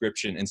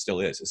subscription and still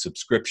is a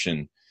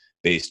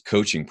subscription-based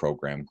coaching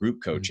program,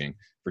 group coaching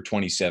for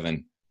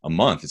 $27 a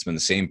month. It's been the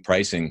same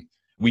pricing.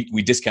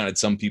 We discounted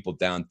some people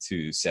down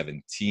to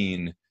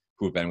 17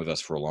 who have been with us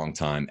for a long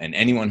time. And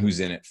anyone who's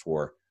in it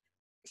for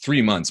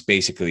 3 months,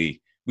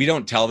 basically, we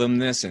don't tell them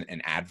this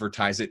and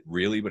advertise it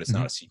really, but it's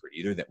not a secret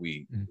either that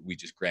we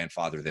just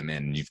grandfather them in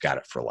and you've got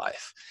it for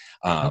life.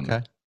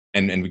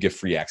 And we give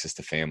free access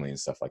to family and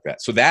stuff like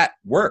that. So that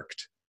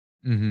worked.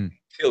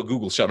 Until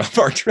Google shut off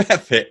our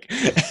traffic.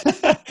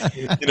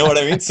 You know what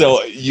I mean?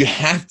 So you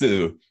have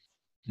to,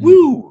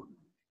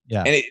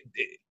 Yeah. And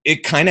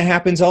it kind of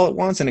happens all at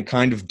once and it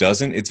kind of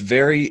doesn't.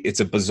 It's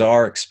a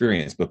bizarre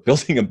experience, but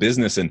building a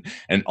business and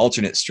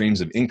alternate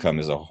streams of income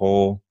is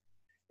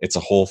it's a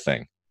whole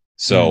thing.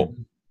 So,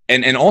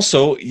 and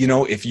also,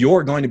 if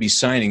you're going to be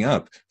signing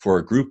up for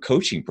a group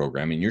coaching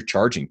program and you're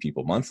charging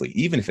people monthly,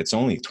 even if it's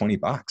only $20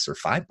 or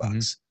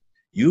 $5,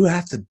 you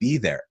have to be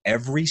there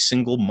every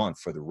single month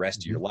for the rest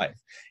of your life.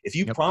 If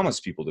you promise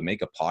people to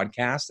make a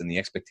podcast and the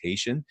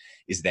expectation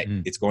is that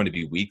it's going to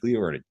be weekly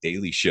or a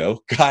daily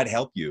show, God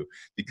help you,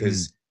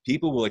 because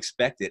people will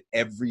expect it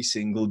every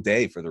single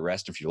day for the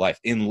rest of your life,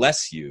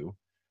 unless you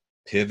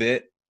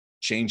pivot,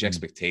 change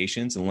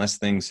expectations, unless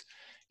things,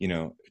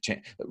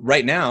 change.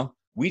 Right now,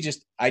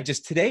 I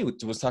just today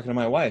was talking to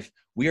my wife.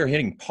 We are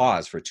hitting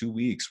pause for 2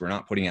 weeks. We're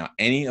not putting out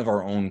any of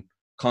our own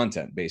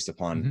content based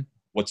upon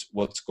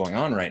what's going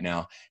on right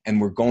now.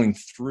 And we're going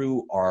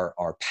through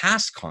our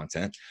past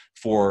content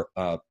for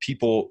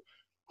people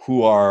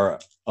who are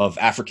of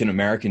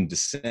African-American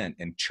descent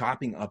and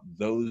chopping up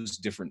those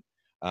different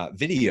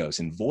videos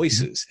and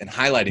voices and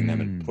highlighting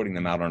them and putting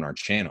them out on our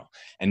channel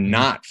and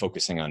not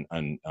focusing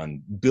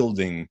on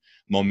building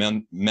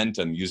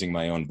momentum using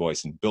my own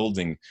voice and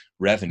building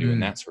revenue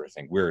and that sort of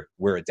thing.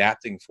 We're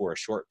adapting for a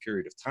short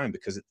period of time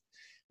because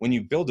when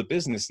you build a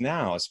business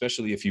now,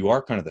 especially if you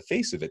are kind of the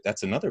face of it,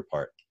 that's another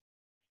part.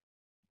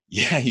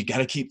 Yeah, you got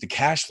to keep the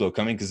cash flow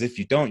coming because if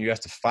you don't, you have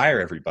to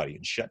fire everybody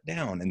and shut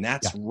down, and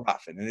that's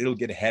rough, and it'll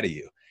get ahead of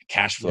you.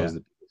 Cash flow is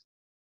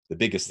the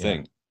biggest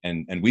thing,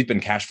 and we've been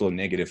cash flow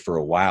negative for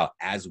a while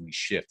as we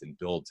shift and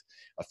build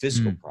a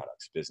physical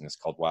products business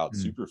called Wild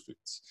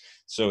Superfoods.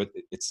 So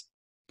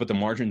but the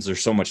margins are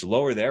so much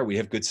lower there. We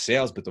have good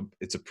sales, but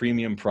it's a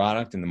premium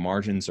product, and the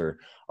margins are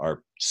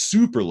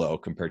super low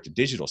compared to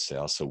digital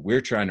sales. So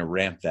we're trying to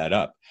ramp that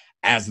up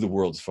as the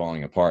world's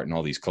falling apart and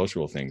all these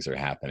cultural things are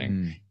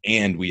happening.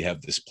 And we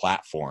have this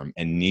platform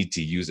and need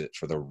to use it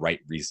for the right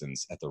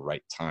reasons at the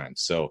right time.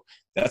 So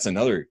that's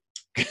another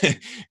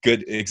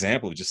good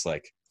example of just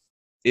like,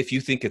 if you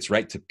think it's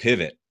right to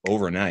pivot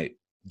overnight,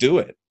 do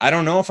it. I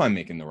don't know if I'm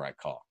making the right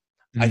call.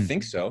 I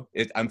think so.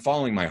 I'm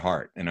following my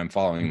heart and I'm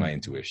following my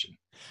intuition.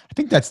 I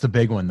think that's the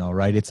big one though,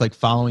 right? It's like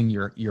following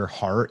your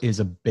heart is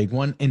a big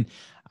one. And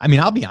I mean,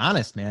 I'll be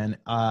honest, man.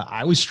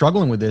 I was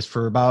struggling with this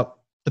for about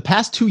the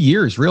past 2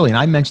 years, really. And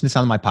I mentioned this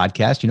on my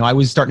podcast. I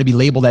was starting to be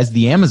labeled as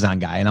the Amazon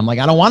guy. And I'm like,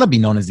 I don't want to be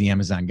known as the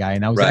Amazon guy.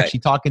 And I was actually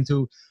talking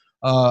to,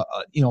 a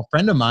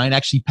friend of mine,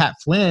 actually Pat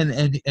Flynn.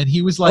 And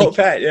he was like, oh,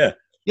 Pat, yeah.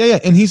 Yeah.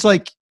 And he's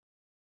like,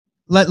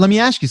 let me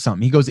ask you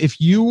something. He goes, if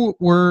you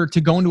were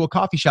to go into a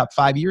coffee shop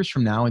 5 years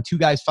from now and two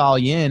guys follow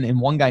you in and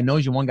one guy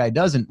knows you, one guy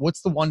doesn't,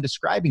 what's the one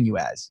describing you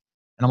as?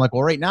 And I'm like,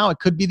 well, right now it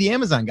could be the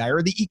Amazon guy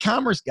or the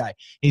e-commerce guy. And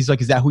he's like,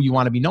 is that who you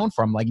want to be known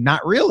for? I'm like,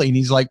 not really. And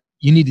he's like,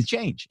 you need to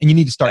change and you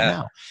need to start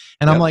now.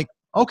 And I'm like,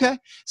 okay.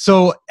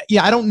 So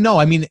yeah, I don't know.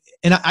 I mean,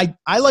 and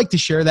I like to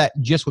share that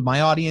just with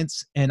my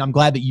audience. And I'm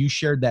glad that you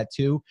shared that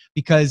too,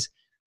 because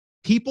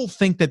people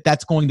think that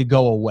that's going to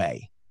go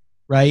away,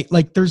 right?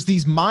 Like there's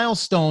these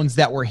milestones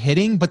that we're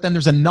hitting, but then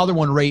there's another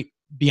one right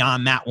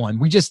beyond that one.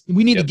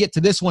 We need to get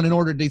to this one in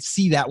order to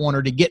see that one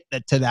or to get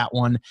to that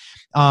one.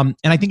 And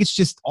I think it's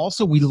just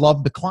also, we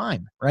love the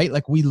climb, right?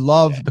 Like we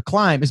love the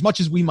climb as much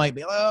as we might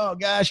be, oh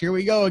gosh, here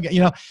we go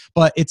again,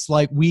 but it's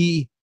like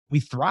we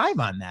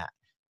thrive on that.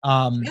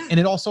 And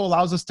it also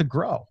allows us to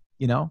grow,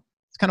 it's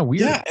kind of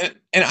weird. Yeah.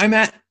 And I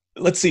met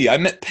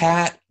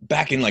Pat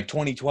back in like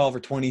 2012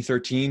 or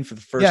 2013 for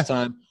the first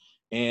time.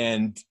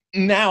 And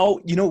now,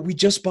 we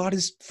just bought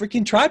his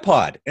freaking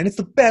tripod and it's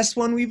the best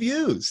one we've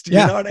used. You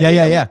know what I mean?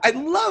 Yeah. I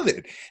love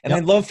it. And I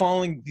love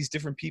following these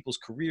different people's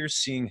careers,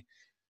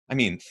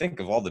 think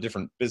of all the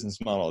different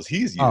business models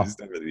he's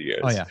used over the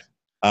years. Oh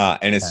yeah.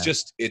 And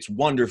it's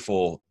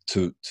wonderful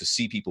to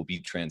see people be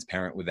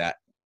transparent with that.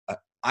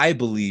 I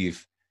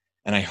believe,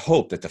 and I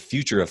hope that the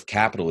future of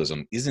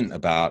capitalism isn't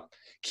about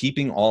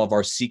keeping all of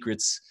our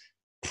secrets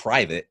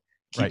private,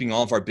 keeping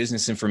all of our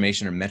business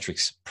information or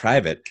metrics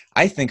private.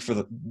 I think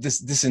for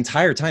this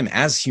entire time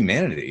as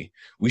humanity,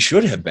 we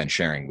should have been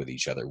sharing with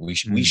each other. We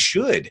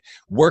should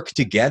work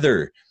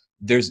together.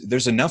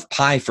 There's enough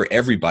pie for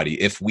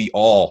everybody if we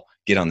all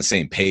get on the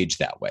same page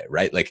that way,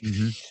 right? Like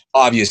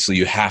obviously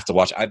you have to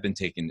watch. I've been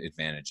taken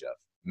advantage of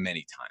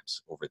many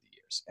times over the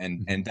years,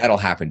 and that'll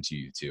happen to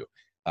you too.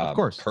 Of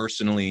course,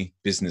 personally,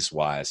 business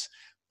wise,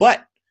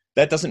 but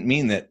that doesn't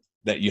mean that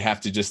you have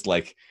to just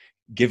like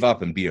give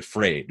up and be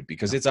afraid,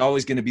 because it's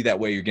always going to be that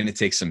way. You're going to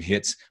take some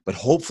hits, but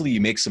hopefully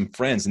you make some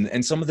friends.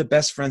 And some of the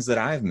best friends that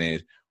I've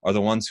made are the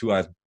ones who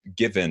I've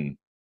given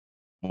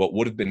what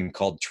would have been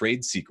called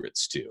trade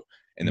secrets to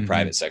in the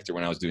private sector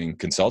when I was doing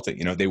consulting.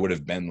 They would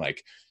have been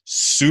like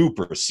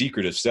super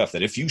secretive stuff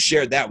that if you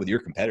shared that with your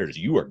competitors,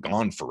 you are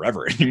gone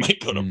forever and you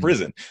might go to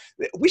prison.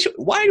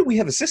 Why do we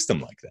have a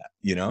system like that?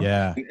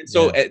 Yeah. And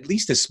so at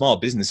least as small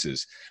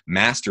businesses,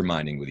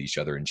 masterminding with each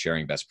other and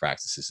sharing best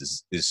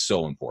practices is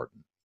so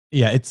important.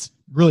 Yeah, it's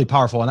really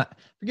powerful. And I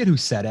forget who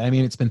said it. I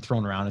mean, it's been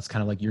thrown around. It's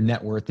kind of like your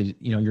net worth is,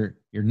 your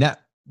net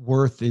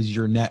worth is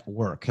your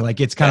network. Like,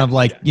 it's kind of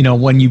like,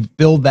 when you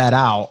build that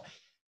out,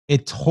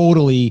 it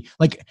totally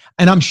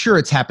and I'm sure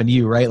it's happened to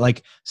you, right?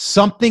 Like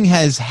something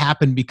has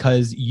happened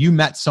because you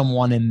met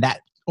someone and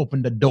that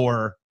opened a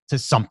door to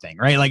something,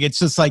 right? Like, it's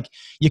just like,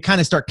 you kind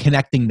of start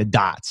connecting the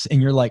dots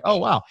and you're like, oh,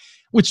 wow.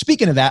 Which,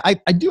 speaking of that,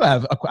 I do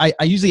have, I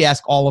usually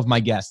ask all of my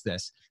guests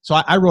this. So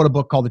I wrote a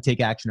book called The Take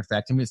Action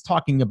Effect. I mean, it's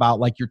talking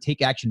about like your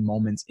take action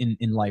moments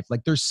in life.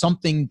 Like there's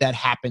something that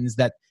happens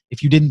that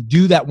if you didn't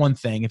do that one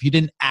thing, if you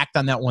didn't act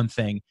on that one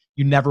thing,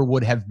 you never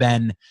would have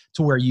been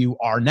to where you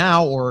are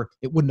now, or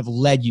it wouldn't have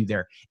led you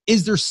there.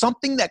 Is there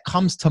something that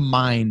comes to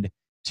mind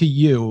to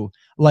you,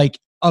 like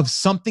of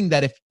something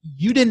that if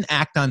you didn't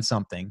act on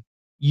something,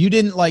 you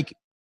didn't like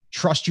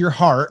trust your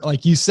heart,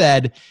 like you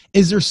said,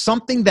 is there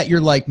something that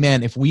you're like,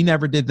 man, if we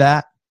never did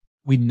that,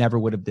 we never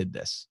would have did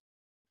this?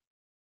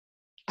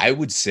 I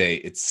would say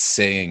it's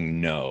saying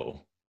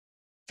no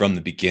from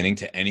the beginning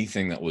to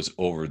anything that was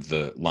over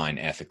the line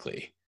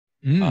ethically.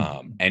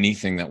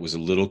 Anything that was a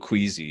little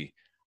queasy,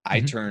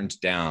 I turned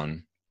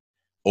down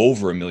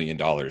over $1 million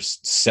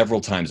several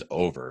times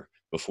over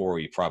before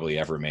we probably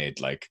ever made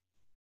like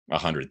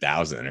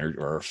 100,000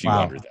 or a few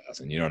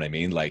 100,000. You know what I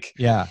mean? Like,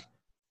 yeah.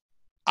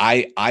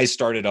 I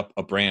started up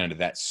a brand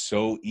that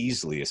so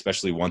easily,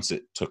 especially once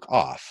it took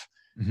off,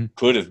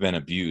 could have been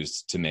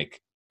abused to make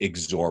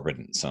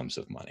exorbitant sums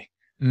of money.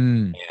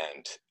 And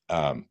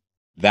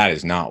that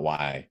is not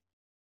why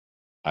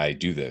I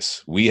do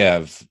this. We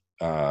have,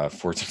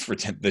 for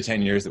the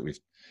 10 years that we've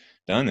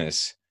done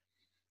this,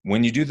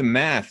 when you do the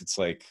math, it's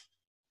like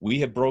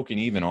we have broken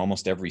even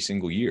almost every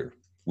single year.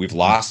 We've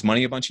lost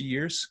money a bunch of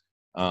years.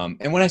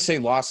 And when I say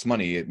lost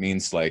money, it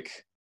means like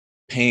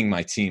paying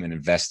my team and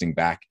investing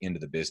back into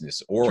the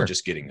business, or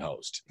just getting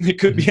hosed. It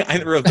could be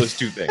either of those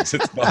two things.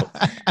 It's both.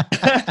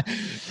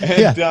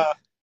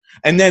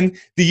 And then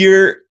the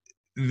year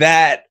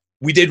that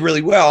we did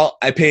really well,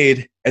 I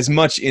paid as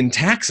much in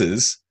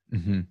taxes.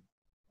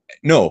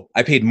 No,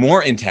 I paid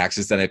more in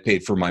taxes than I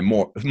paid for my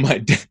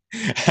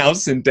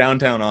house in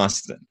downtown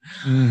Austin.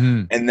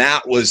 And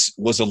that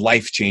was a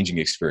life-changing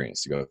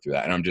experience to go through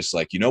that. And I'm just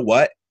like, you know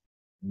what?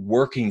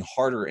 working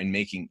harder and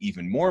making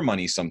even more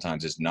money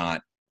sometimes is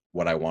not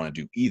what I want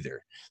to do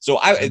either. So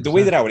the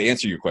way that I would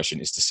answer your question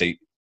is to say,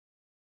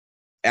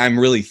 I'm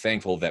really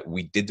thankful that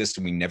we did this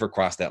and we never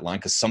crossed that line,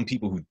 because some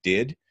people who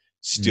did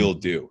still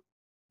do.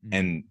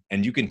 And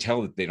you can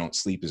tell that they don't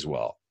sleep as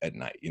well at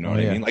night. You know what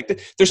I mean?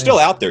 Like they're still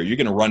out there. You're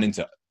going to run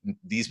into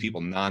these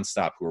people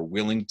nonstop who are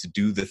willing to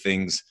do the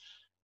things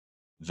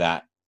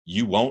that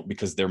you won't,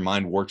 because their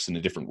mind works in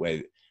a different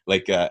way.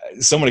 Like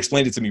someone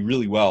explained it to me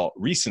really well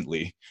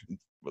recently,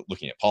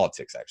 looking at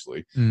politics,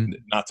 actually,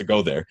 not to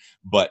go there,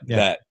 but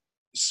that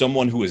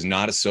someone who is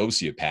not a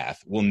sociopath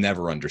will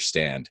never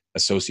understand a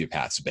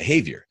sociopath's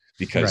behavior,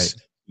 because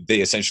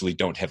they essentially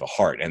don't have a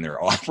heart and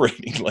they're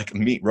operating like a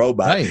meat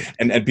robot.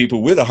 And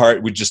people with a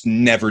heart would just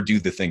never do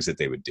the things that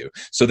they would do.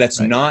 So that's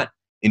not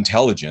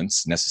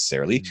intelligence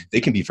necessarily. They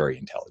can be very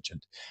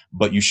intelligent,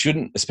 but you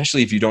shouldn't,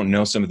 especially if you don't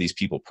know some of these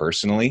people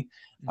personally,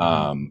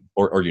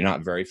 or you're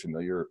not very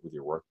familiar with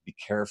your work, be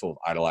careful of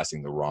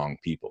idolizing the wrong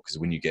people. Because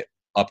when you get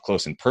up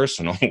close and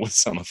personal with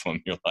some of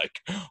them, you're like,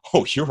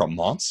 oh, you're a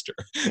monster.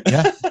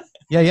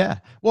 Yeah.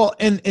 Well,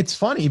 and it's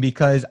funny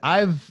because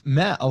I've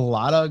met a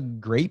lot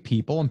of great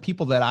people and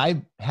people that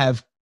I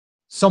have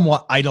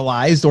somewhat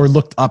idolized or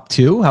looked up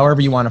to,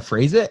 however you want to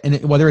phrase it.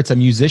 And whether it's a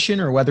musician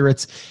or whether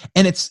it's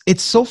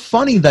so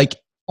funny, like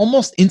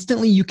almost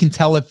instantly you can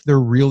tell if they're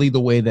really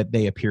the way that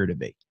they appear to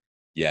be.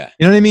 Yeah.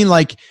 You know what I mean?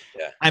 Like,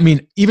 I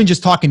mean, even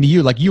just talking to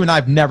you, like you and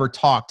I've never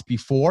talked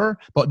before,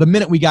 but the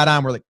minute we got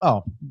on, we're like,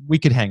 oh, we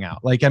could hang out.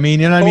 Like, I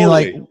mean, you know what I mean?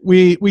 Like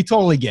we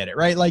totally get it.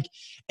 Right. Like,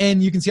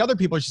 and you can see other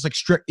people, it's just like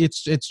strict,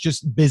 it's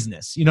just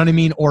business, you know what I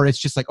mean? Or it's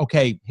just like,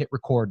 okay, hit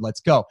record,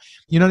 let's go.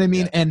 You know what I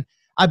mean? And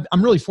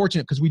I'm really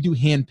fortunate because we do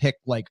handpick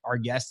like our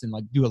guests and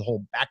like do a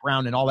whole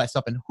background and all that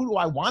stuff. And who do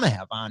I want to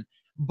have on?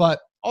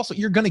 But also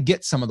you're going to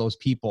get some of those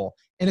people.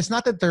 And it's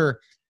not that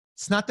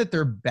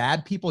they're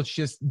bad people. It's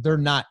just, they're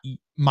not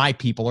my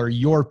people or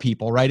your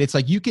people, right? It's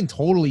like, you can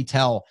totally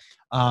tell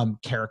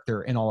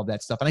character and all of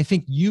that stuff. And I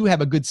think you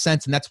have a good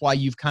sense, and that's why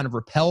you've kind of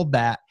repelled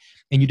that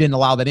and you didn't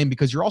allow that in,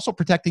 because you're also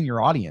protecting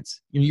your audience.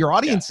 You know, your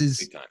audience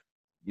is,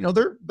 you know,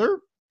 they're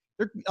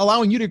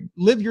allowing you to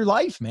live your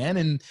life, man,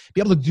 and be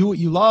able to do what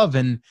you love.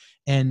 And,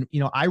 you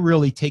know, I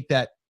really take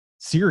that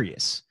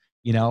serious,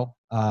 you know,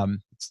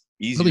 it's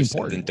easier really said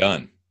important. than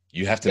done.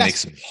 You have to make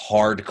some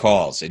hard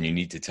calls, and you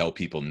need to tell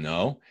people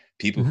no.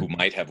 People who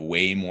might have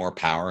way more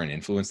power and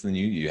influence than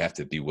you have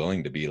to be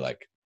willing to be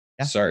like,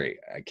 sorry,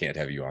 I can't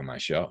have you on my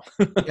show.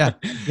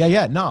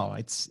 No,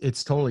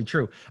 it's totally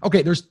true.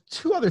 Okay. There's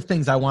two other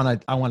things I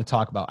want to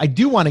talk about. I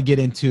do want to get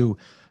into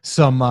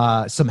some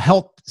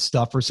health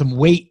stuff or some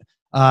weight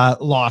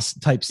loss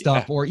type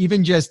stuff, or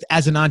even just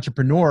as an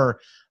entrepreneur,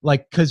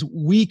 like, cause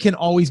we can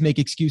always make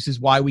excuses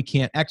why we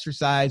can't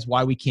exercise,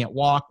 why we can't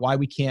walk, why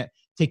we can't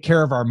take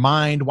care of our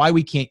mind, why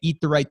we can't eat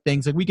the right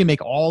things. Like, we can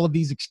make all of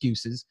these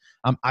excuses.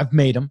 I've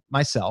made them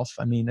myself.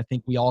 I mean, I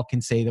think we all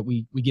can say that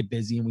we get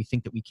busy and we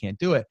think that we can't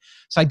do it.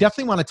 So I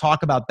definitely want to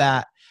talk about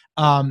that.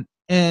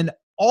 And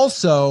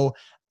also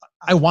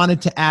I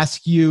wanted to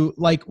ask you,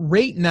 like,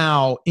 right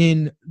now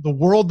in the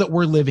world that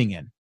we're living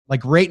in,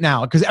 like right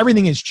now, because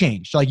everything has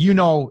changed. Like, you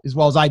know, as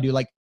well as I do,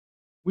 like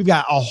we've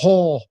got a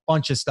whole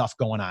bunch of stuff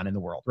going on in the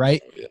world.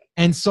 Right.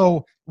 And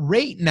so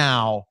right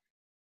now,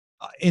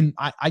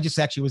 I just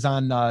actually was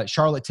on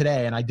Charlotte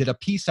today, and I did a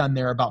piece on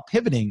there about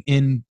pivoting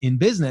in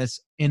business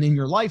and in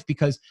your life,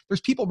 because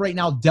there's people right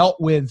now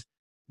dealt with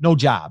no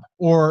job,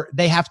 or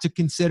they have to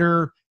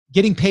consider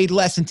getting paid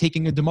less and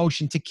taking a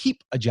demotion to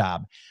keep a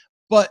job,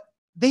 but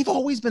they've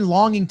always been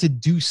longing to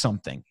do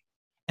something.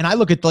 And I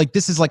look at like,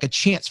 this is like a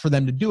chance for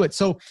them to do it.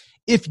 So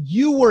if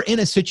you were in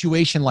a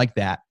situation like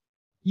that,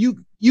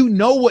 you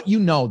know what you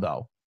know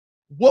though,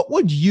 what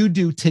would you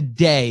do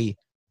today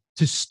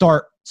to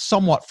start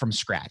somewhat from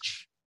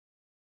scratch?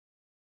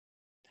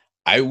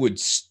 I would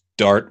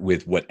start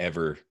with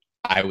whatever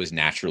I was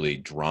naturally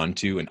drawn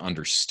to and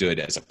understood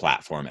as a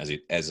platform,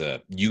 as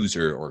a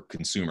user or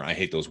consumer. I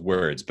hate those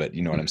words, but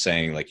you know what I'm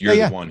saying? Like, you're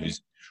the one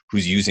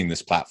who's using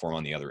this platform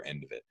on the other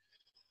end of it.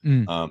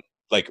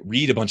 Like,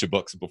 read a bunch of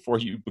books before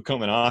you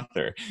become an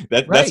author.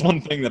 That's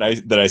one thing that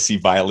I see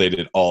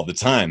violated all the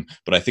time,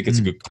 but I think it's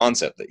a good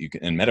concept that you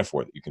can, and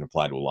metaphor that you can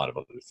apply to a lot of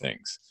other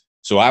things.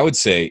 So I would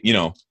say, you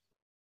know,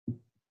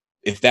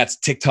 if that's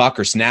TikTok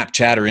or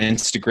Snapchat or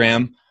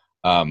Instagram,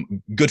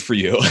 good for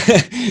you.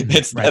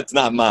 That's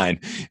not mine.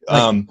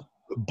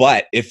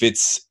 But if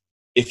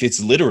it's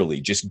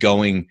literally just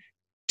going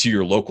to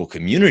your local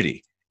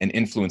community and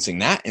influencing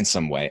that in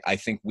some way, I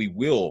think we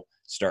will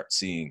start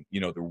seeing, you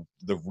know,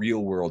 the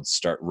real world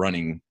start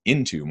running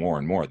into more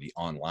and more the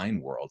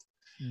online world.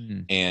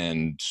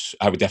 And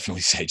I would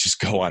definitely say just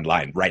go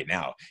online right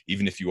now.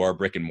 Even if you are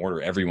brick and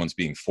mortar, everyone's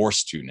being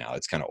forced to now.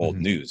 It's kind of old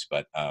news,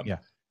 but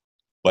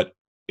but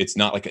it's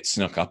not like it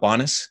snuck up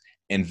on us.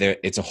 And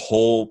it's a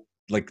whole,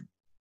 like,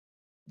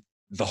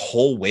 the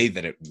whole way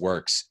that it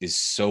works is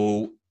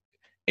so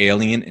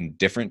alien and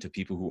different to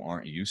people who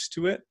aren't used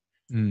to it.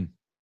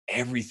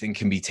 everything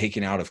can be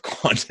taken out of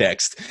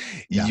context.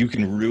 Yeah. You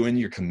can ruin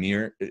your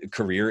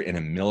career in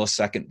a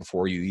millisecond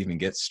before you even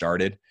get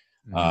started.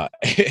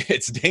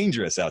 It's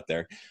dangerous out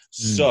there.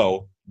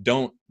 So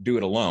don't do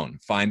it alone.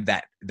 Find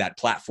that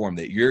platform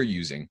that you're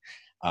using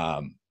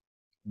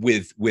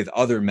with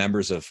other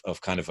members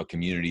of kind of a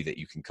community that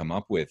you can come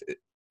up with.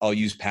 I'll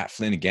use Pat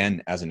Flynn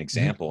again as an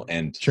example.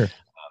 And sure.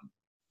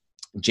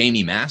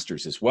 Jamie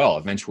Masters as well.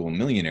 Eventual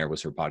Millionaire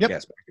was her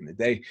podcast back in the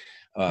day.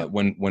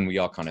 When we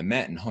all kind of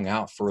met and hung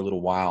out for a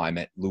little while. I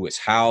met Lewis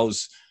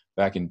Howes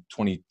back in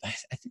I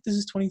think this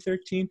is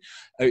 2013.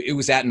 It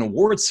was at an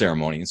awards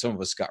ceremony, and some of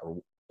us got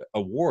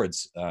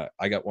awards.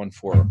 I got one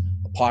for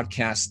a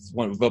podcast,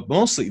 but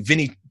mostly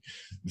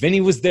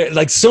Vinny was there.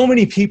 Like, so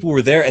many people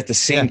were there at the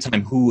same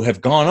time who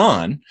have gone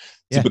on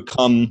to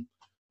become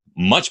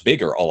much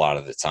bigger a lot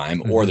of the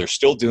time, or they're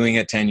still doing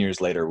it 10 years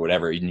later or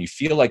whatever. And you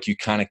feel like you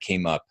kind of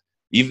came up,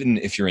 even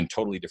if you're in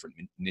totally different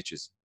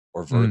niches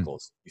or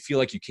verticals, you feel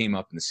like you came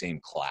up in the same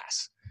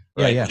class,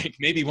 right? Like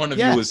maybe one of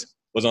you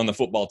was on the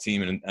football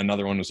team and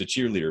another one was a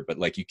cheerleader, but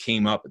like you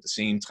came up at the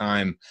same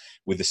time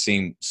with the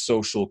same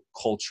social,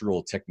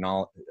 cultural,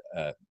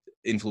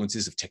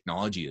 influences of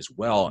technology as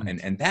well. And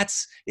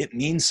it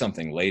means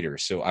something later.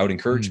 So I would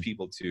encourage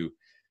people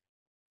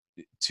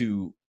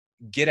to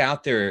get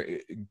out there,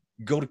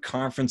 go to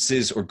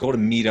conferences or go to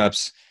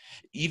meetups,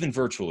 even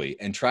virtually,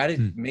 and try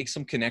to make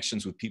some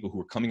connections with people who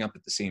are coming up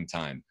at the same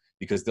time,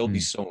 because they'll be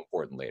so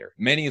important later.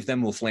 Many of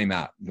them will flame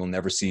out. You'll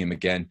never see them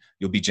again.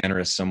 You'll be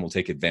generous. Some will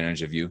take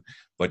advantage of you,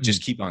 but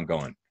just keep on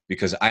going,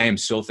 because I am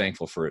so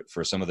thankful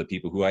for some of the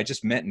people who I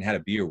just met and had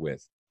a beer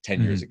with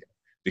 10 years ago,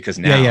 because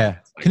now like,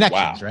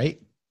 connections, right?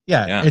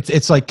 Yeah.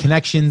 It's like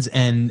connections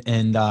and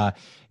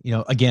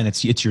again,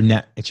 it's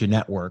your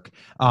network.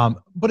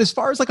 But as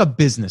far as like a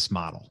business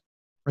model,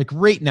 like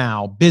right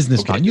now,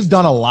 business model, you've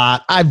done a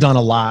lot. I've done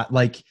a lot.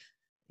 Like,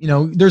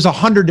 there's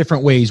 100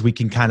 different ways we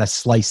can kind of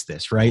slice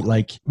this, right?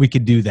 Like we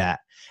could do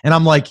that. And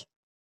I'm like,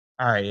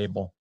 all right,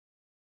 Abel,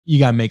 you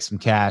got to make some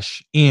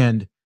cash.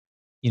 And,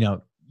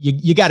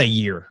 you got a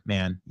year,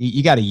 man.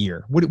 You got a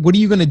year. What are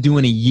you going to do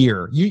in a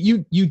year?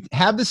 You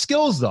have the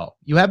skills though.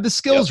 You have the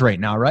skills right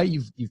now, right?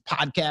 You've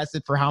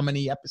podcasted for how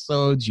many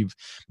episodes? You've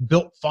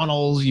built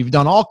funnels. You've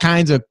done all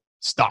kinds of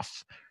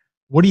stuff.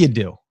 What do you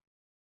do?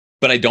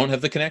 But I don't have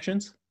the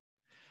connections?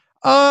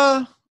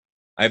 I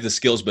have the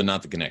skills, but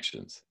not the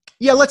connections.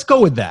 Yeah, let's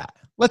go with that.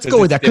 Let's go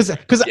with that.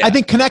 Because I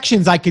think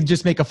connections, I could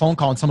just make a phone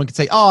call and someone could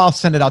say, oh, I'll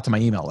send it out to my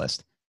email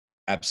list.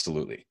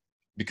 Absolutely.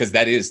 Because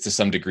that is to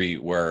some degree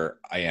where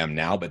I am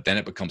now, but then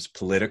it becomes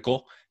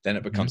political. Then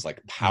it becomes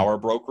like power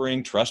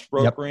brokering, trust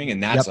brokering.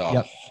 And that's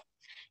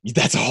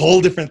that's a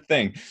whole different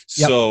thing.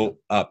 So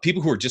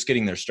people who are just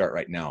getting their start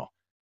right now,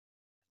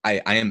 I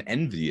am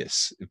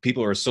envious.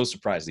 People are so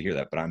surprised to hear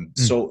that, but I'm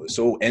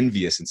so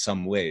envious in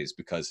some ways,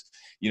 because,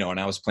 when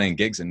I was playing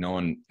gigs and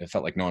it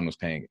felt like no one was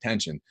paying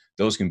attention,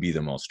 those can be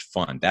the most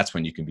fun. That's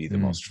when you can be the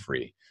most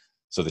free.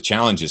 So the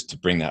challenge is to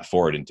bring that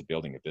forward into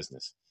building a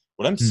business.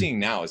 What I'm seeing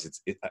now is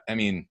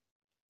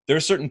there are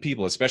certain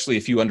people, especially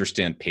if you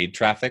understand paid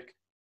traffic,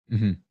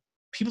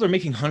 people are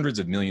making hundreds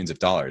of millions of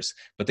dollars,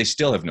 but they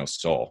still have no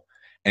soul.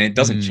 And it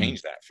doesn't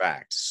change that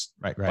fact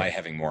by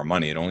having more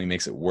money. It only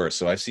makes it worse.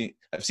 So I've seen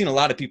a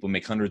lot of people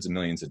make hundreds of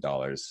millions of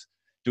dollars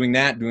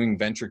doing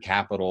venture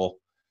capital.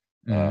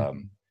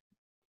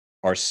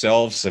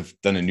 Ourselves have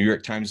done a New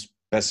York Times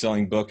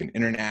bestselling book, an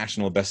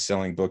international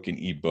bestselling book, an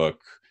ebook,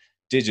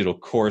 digital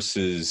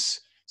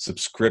courses,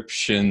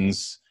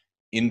 subscriptions,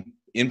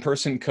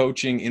 in-person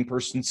coaching,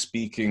 in-person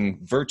speaking,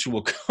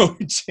 virtual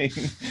coaching.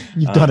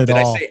 You've done it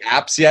all. Did I say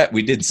apps yet?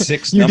 We did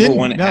 6 number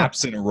one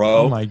apps in a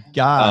row. Oh my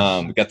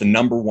gosh. We got the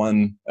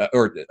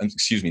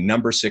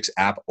number 6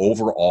 app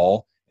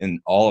overall in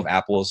all of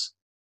Apple's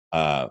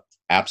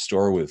app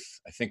store, with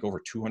I think over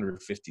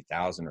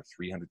 250,000 or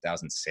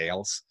 300,000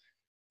 sales.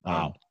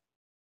 Wow.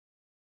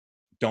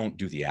 Don't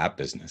do the app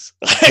business.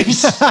 I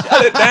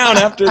shut it down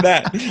after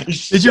that.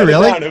 Did you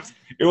really?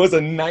 It was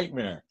a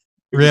nightmare.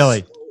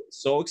 Really?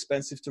 So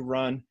expensive to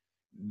run.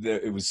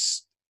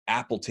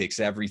 Apple takes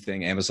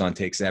everything. Amazon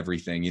takes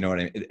everything. You know what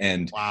I mean?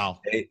 And wow,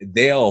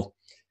 they'll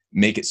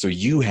make it so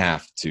you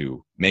have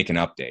to make an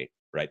update,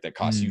 right? That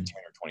costs you 10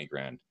 or 20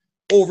 grand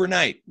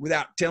overnight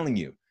without telling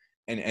you.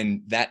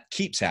 And that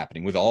keeps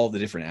happening with all the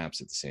different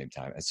apps at the same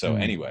time. And so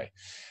anyway,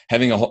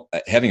 having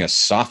a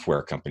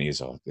software company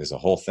is a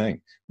whole thing.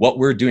 What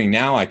we're doing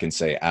now, I can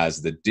say,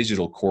 as the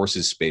digital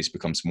courses space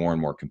becomes more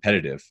and more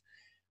competitive,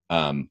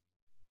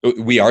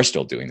 we are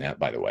still doing that,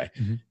 by the way.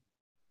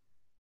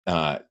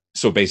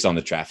 So based on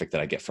the traffic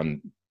that I get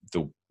from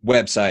the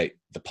website,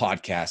 the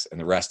podcast, and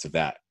the rest of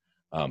that,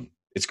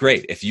 it's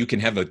great. If you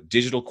can have a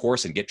digital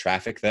course and get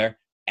traffic there,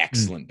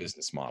 excellent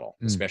business model,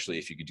 especially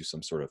if you could do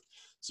some sort of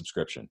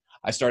subscription.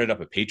 I started up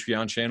a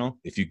Patreon channel.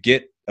 If you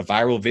get a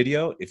viral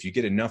video, if you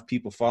get enough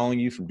people following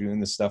you from doing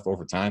this stuff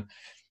over time,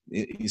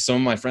 some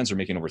of my friends are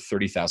making over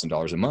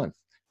 $30,000 a month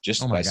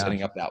just by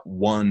setting up that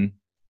one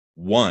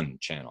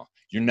channel.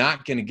 You're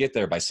not going to get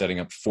there by setting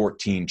up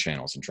 14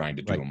 channels and trying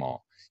to do them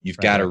all. You've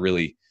got to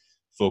really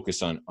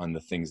focus on the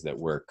things that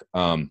work.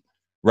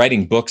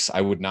 Writing books,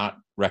 I would not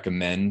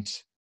recommend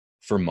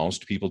for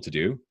most people to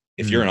do.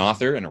 If you're an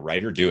author and a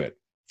writer, do it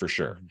for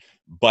sure.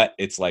 But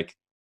it's like,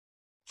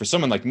 for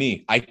someone like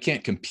me, I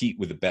can't compete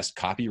with the best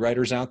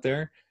copywriters out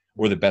there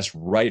or the best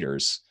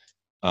writers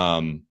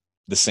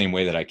the same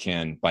way that I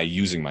can by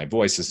using my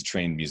voice as a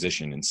trained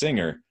musician and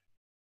singer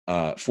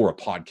for a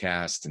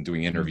podcast and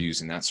doing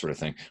interviews and that sort of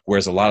thing.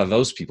 Whereas a lot of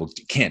those people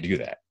can't do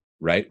that,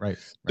 right?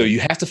 So you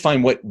have to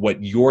find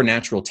what your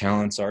natural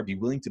talents are, be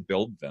willing to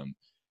build them.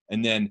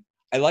 And then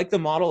I like the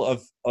model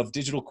of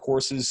digital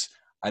courses.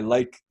 I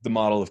like the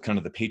model of kind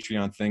of the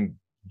Patreon thing,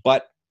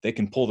 but they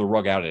can pull the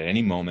rug out at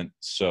any moment.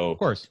 So of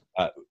course,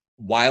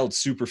 Wild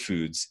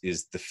Superfoods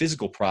is the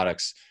physical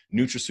products,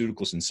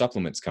 nutraceuticals and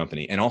supplements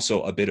company, and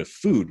also a bit of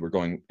food. We're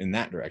going in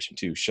that direction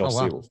too,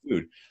 shelf-stable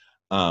food.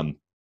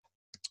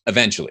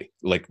 Eventually,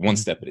 like one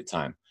step at a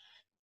time.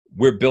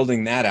 We're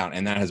building that out,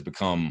 and that has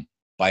become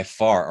by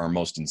far our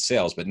most in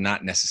sales, but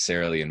not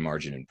necessarily in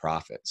margin and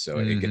profit. So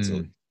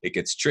it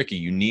gets tricky.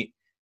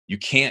 You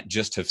can't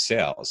just have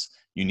sales.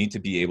 You need to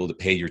be able to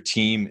pay your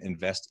team,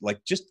 invest.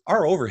 Like, just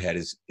our overhead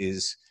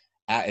is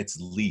at its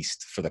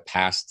least for the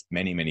past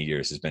many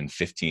years has been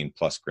 15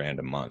 plus grand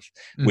a month,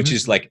 which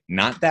is like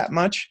not that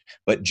much,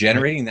 but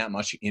generating that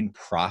much in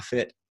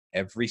profit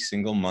every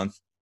single month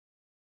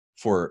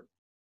for,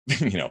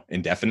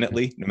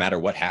 indefinitely, no matter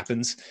what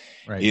happens,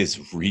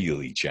 is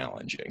really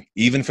challenging.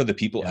 Even for the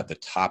people at the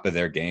top of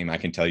their game, I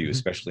can tell you,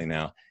 especially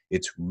now,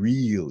 it's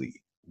really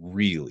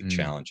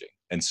challenging.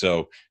 And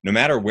so no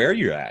matter where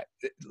you're at,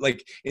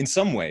 like in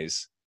some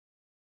ways,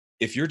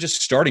 if you're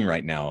just starting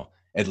right now,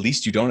 at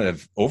least you don't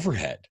have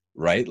overhead,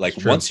 right? Like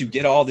once you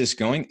get all this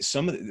going,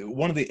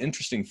 one of the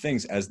interesting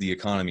things as the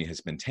economy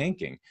has been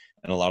tanking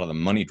and a lot of the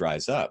money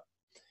dries up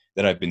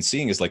that I've been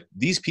seeing is like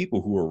these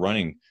people who are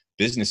running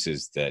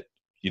businesses that,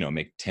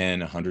 make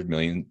 $10-100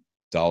 million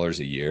a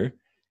year.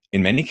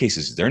 In many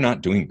cases, they're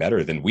not doing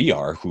better than we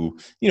are, who,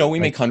 we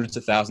make hundreds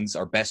of thousands.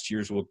 Our best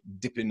years will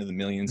dip into the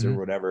millions or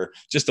whatever,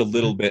 just a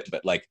little bit,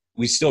 but like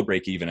we still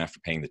break even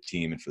after paying the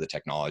team and for the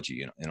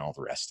technology and all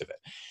the rest of it.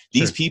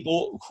 These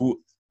people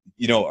who,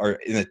 are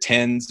in the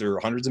tens or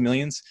hundreds of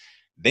millions,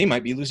 they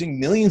might be losing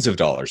millions of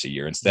dollars a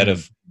year instead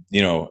of,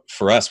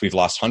 for us, we've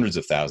lost hundreds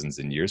of thousands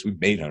in years. We've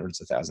made hundreds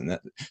of thousands.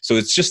 So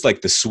it's just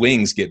like the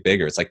swings get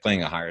bigger. It's like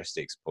playing a higher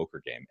stakes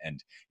poker game,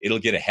 and it'll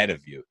get ahead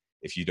of you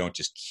if you don't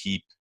just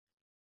keep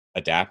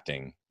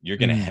adapting. You're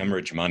going to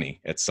hemorrhage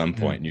money at some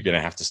point. You're going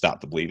to have to stop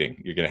the bleeding.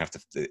 You're going to have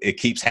to, it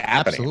keeps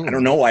happening. Absolutely. I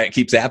don't know why it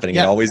keeps happening.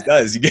 Yeah. It always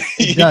does.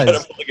 You got to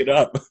look it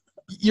up.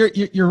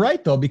 You're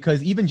right though,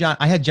 because even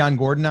I had John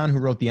Gordon on, who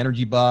wrote The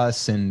Energy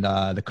Bus and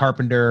The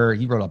Carpenter.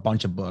 He wrote a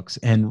bunch of books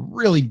and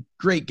really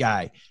great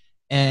guy.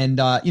 And,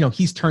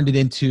 he's turned it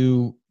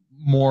into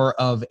more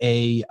of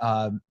a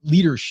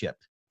leadership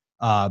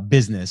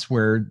business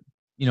where,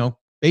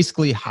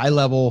 basically high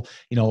level,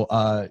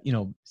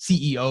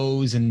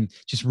 CEOs and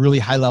just really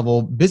high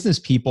level business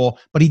people,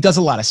 but he does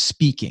a lot of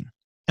speaking,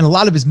 and a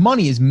lot of his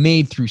money is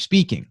made through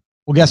speaking.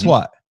 Well, guess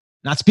what?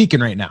 Not speaking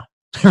right now,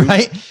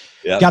 right?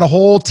 Yep. Got a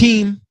whole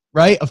team,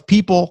 right, of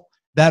people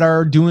that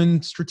are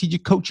doing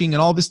strategic coaching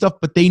and all this stuff,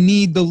 but they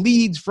need the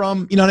leads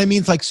from, you know what I mean?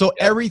 It's like, so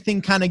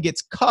everything kind of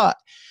gets cut.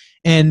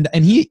 And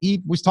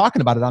he was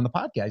talking about it on the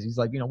podcast. He's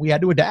like, we had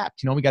to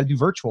adapt, we got to do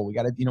virtual. We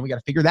got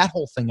to figure that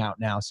whole thing out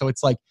now. So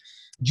it's like,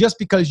 just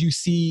because you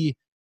see,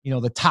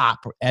 the top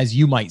as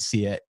you might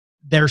see it,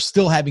 they're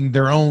still having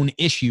their own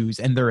issues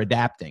and they're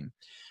adapting.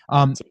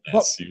 It's a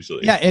mess,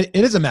 usually. Yeah, it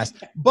is a mess.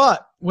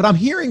 But what I'm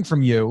hearing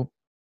from you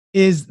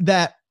is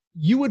that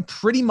you would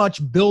pretty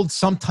much build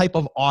some type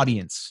of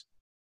audience.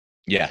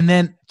 Yeah. And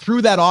then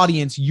through that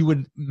audience, you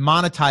would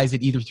monetize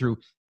it either through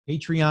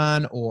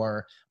Patreon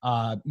or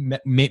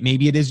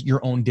maybe it is your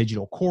own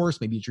digital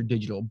course. Maybe it's your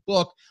digital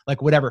book,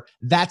 like whatever.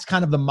 That's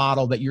kind of the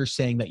model that you're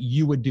saying that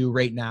you would do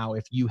right now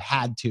if you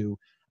had to,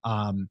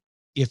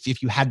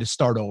 if you had to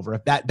start over,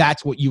 if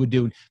that's what you would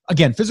do.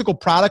 Again, physical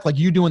product, like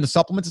you doing the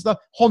supplements and stuff,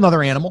 whole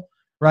nother animal.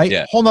 Right?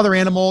 Yeah. Whole nother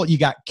animal. You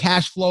got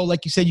cash flow,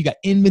 like you said, you got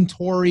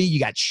inventory, you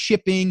got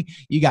shipping,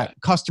 you got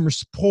customer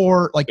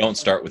support. Like, don't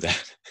start with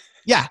that.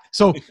 Yeah.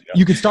 So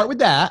you can start with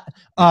that,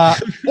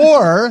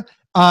 or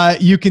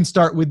you can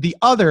start with the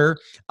other.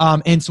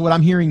 And so what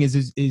I'm hearing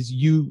is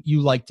you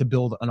like to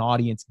build an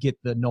audience, get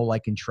the know,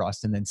 like, and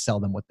trust, and then sell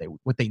them what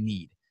they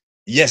need.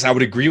 Yes, I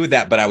would agree with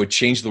that, but I would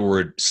change the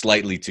word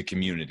slightly to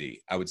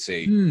community. I would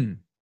say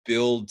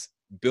build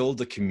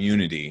a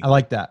community. I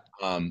like that.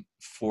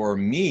 For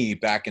me,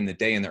 back in the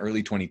day, in the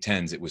early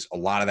 2010s, it was a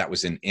lot of that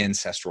was in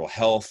ancestral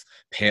health,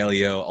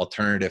 paleo,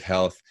 alternative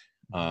health.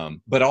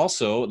 But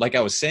also, like I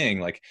was saying,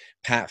 like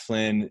Pat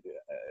Flynn,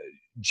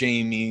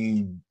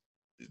 Jamie,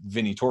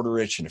 Vinny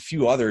Tortorich, and a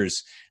few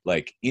others,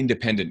 like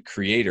independent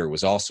creator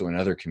was also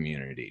another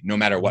community, no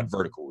matter what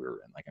vertical we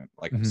were in,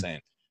 like I'm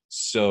saying.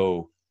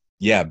 So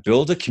yeah,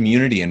 build a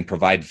community and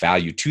provide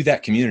value to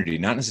that community,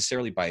 not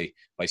necessarily by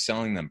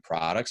selling them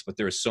products, but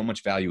there is so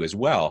much value as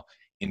well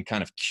in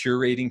kind of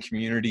curating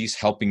communities,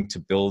 helping to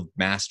build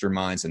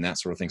masterminds and that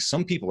sort of thing.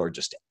 Some people are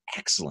just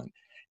excellent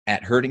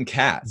at herding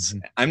cats.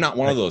 I'm not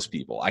one Right. of those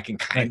people. I can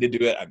kind of do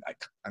it.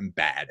 I'm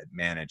bad at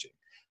managing.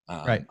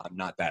 Right. I'm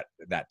not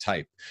that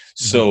type.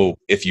 So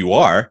if you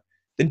are,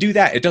 then do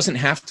that. It doesn't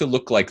have to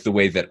look like the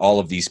way that all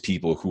of these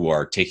people who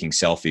are taking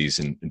selfies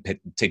and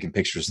taking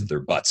pictures of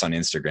their butts on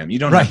Instagram. You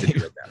don't have to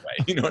do it that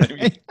way. You know what I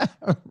mean?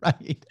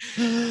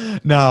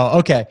 Right. No.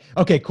 Okay.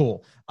 Okay,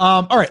 cool.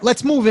 All right,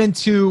 let's move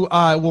into,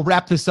 we'll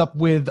wrap this up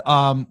with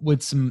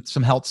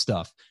some health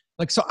stuff.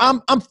 Like, so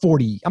I'm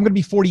 40, I'm going to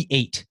be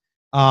 48.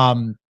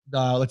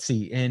 Let's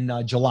see,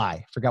 in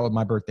July, forgot what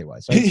my birthday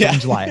was. Right? So in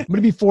July, I'm going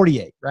to be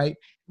 48, right?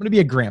 I'm going to be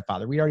a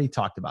grandfather. We already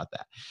talked about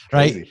that,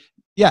 right? Crazy.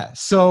 Yeah.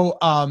 So,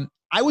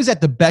 I was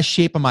at the best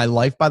shape of my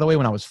life, by the way,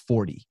 when I was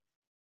 40.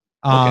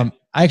 I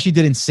actually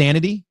did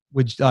Insanity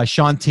with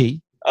Sean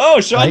T. Oh,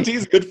 Sean T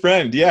is a good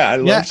friend. Yeah. I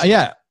love Sean.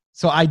 Yeah.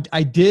 So I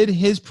did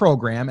his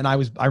program, and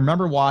I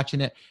remember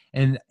watching it,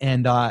 and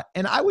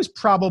I was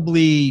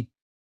probably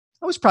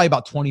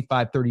about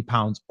 25, 30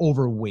 pounds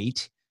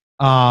overweight.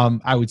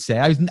 I would say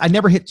I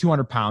never hit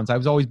 200 pounds. I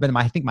was always been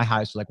I think my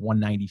highest was like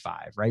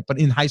 195, right? But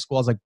in high school, I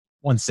was like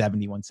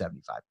 170,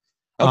 175.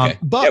 Okay.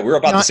 But yeah, we're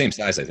about the same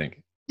size, I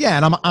think.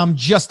 Yeah, and I'm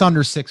just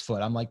under 6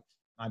 foot.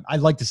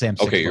 I'd like to say I'm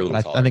 6 foot,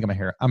 but I think I'm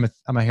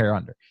a hair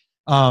under.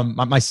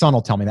 My son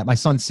will tell me that. My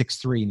son's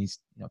 6'3" and he's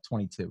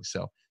 22.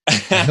 So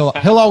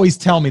he'll always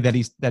tell me that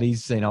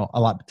he's a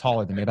lot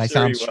taller than me. But I say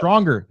I'm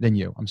stronger than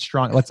you. I'm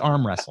strong. Let's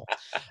arm wrestle.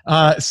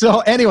 So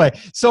anyway,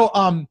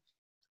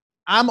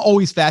 I'm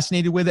always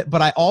fascinated with it,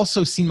 but I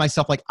also see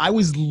myself like I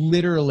was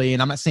literally,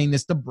 and I'm not saying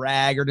this to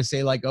brag or to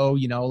say like, oh,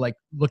 like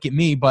look at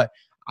me, but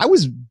I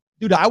was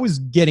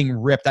getting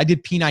ripped. I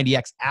did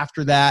P90X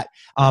after that.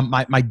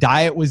 My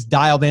diet was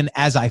dialed in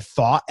as I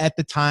thought at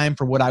the time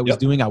for what I was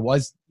doing. I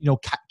was,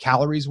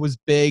 calories was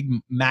big,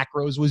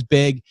 macros was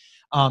big,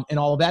 and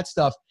all of that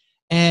stuff.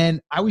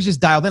 And I was just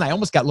dialed in. I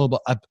almost got a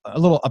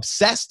little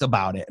obsessed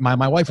about it.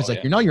 My wife was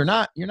like, you're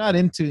not going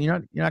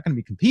to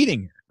be competing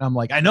here. And I'm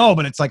like, I know,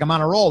 but it's like, I'm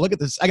on a roll. Look at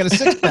this. I got a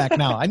six pack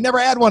now. I never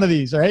had one of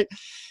these. Right.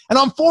 And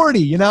I'm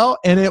 40,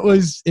 and it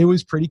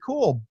was pretty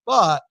cool.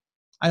 But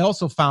I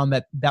also found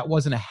that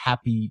wasn't a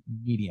happy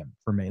medium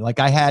for me. Like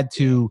I had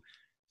to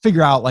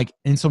figure out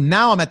and so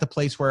now I'm at the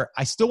place where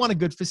I still want a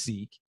good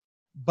physique,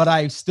 but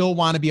I still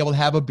want to be able to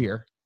have a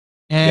beer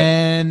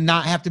and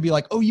not have to be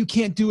like, oh, you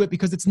can't do it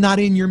because it's not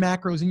in your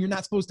macros and you're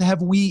not supposed to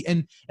have wheat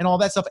and all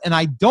that stuff. And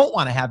I don't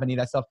want to have any of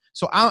that stuff.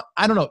 So I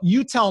don't know.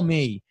 You tell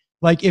me,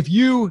 like, if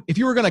you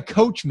were going to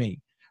coach me,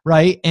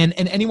 right. And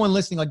anyone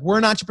listening, like, we're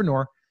an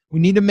entrepreneur. We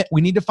need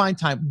to find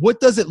time.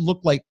 What does it look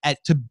like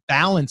to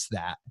balance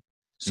that?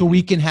 So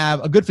we can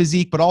have a good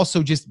physique, but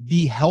also just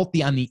be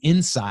healthy on the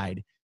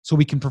inside so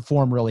we can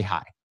perform really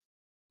high.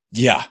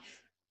 Yeah.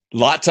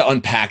 Lot to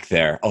unpack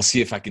there. I'll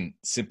see if I can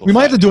simplify. We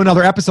might have to do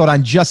another episode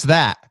on just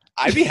that.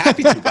 I'd be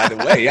happy to, by the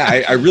way.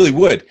 Yeah, I really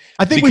would.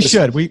 I think we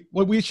should.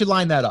 We should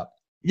line that up.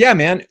 Yeah,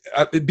 man.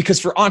 Because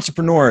for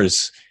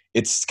entrepreneurs,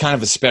 it's kind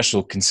of a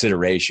special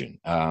consideration.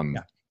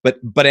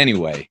 But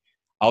anyway,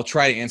 I'll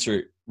try to answer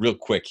it real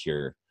quick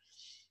here.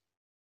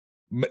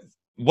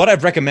 What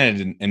I've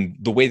recommended and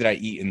the way that I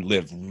eat and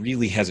live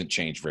really hasn't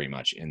changed very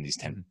much in these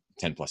 10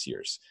 plus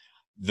years.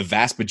 The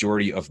vast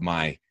majority of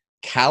my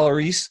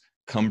calories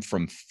come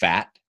from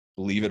fat,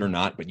 believe it or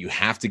not, but you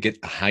have to get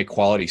a high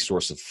quality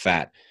source of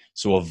fat.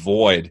 So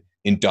avoid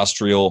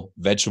industrial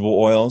vegetable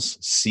oils,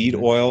 seed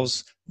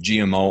oils,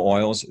 GMO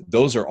oils.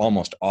 Those are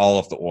almost all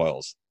of the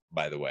oils,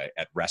 by the way,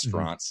 at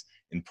restaurants,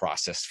 in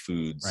processed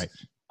foods. Right.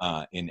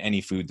 In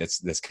any food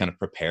that's kind of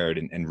prepared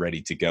and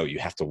ready to go. You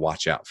have to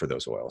watch out for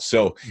those oils.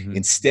 So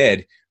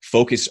instead,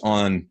 focus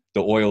on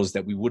the oils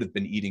that we would have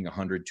been eating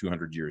 100,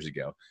 200 years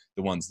ago,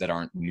 the ones that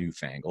aren't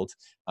newfangled.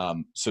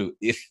 So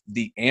if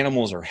the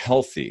animals are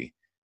healthy,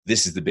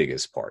 this is the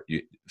biggest part.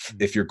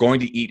 If you're going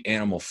to eat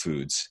animal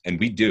foods, and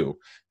we do,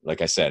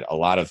 like I said, a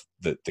lot of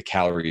the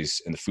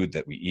calories in the food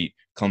that we eat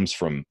comes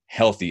from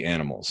healthy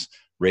animals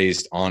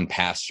raised on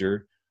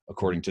pasture,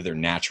 according to their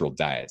natural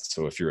diets.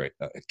 So if you're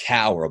a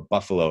cow or a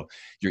buffalo,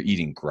 you're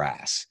eating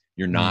grass.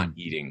 You're not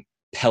eating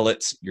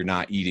pellets. You're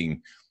not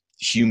eating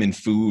human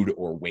food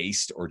or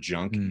waste or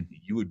junk.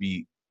 You would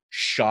be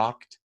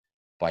shocked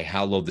by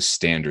how low the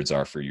standards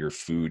are for your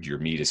food, your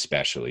meat,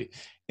 especially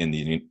in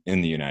the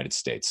United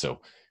States. So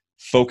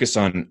focus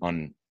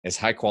on as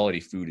high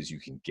quality food as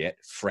you can get.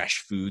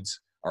 Fresh foods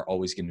are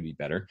always going to be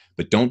better,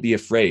 but don't be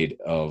afraid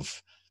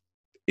of,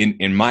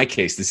 in my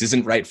case, this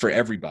isn't right for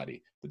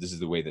everybody, but this is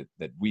the way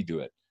that we do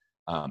it.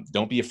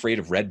 Don't be afraid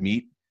of red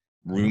meat,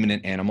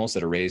 ruminant animals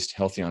that are raised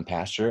healthy on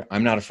pasture.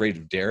 I'm not afraid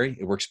of dairy.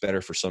 It works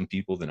better for some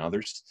people than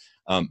others.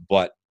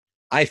 But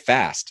I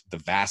fast the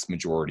vast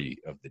majority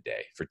of the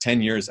day. For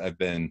 10 years, I've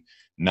been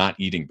not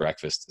eating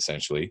breakfast,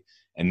 essentially,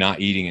 and not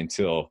eating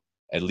until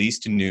at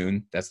least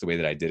noon. That's the way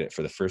that I did it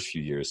for the first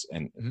few years.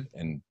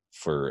 And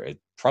for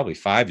probably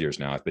 5 years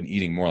now, I've been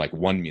eating more like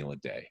one meal a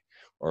day,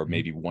 or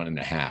maybe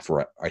 1.5,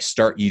 where I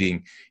start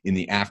eating in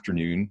the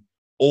afternoon,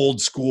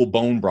 old school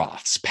bone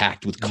broths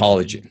packed with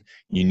collagen.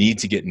 You need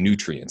to get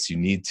nutrients. You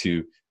need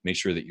to make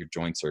sure that your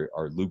joints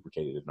are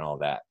lubricated and all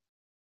that.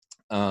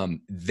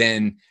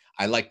 Then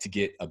I like to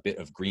get a bit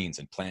of greens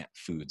and plant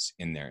foods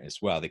in there as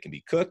well. They can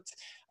be cooked.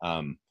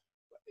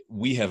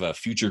 We have a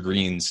Future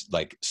Greens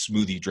like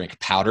smoothie drink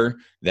powder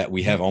that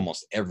we have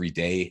almost every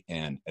day,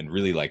 and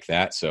really like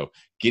that. So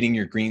getting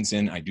your greens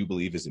in, I do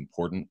believe, is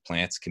important.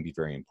 Plants can be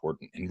very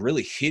important, and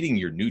really hitting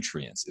your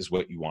nutrients is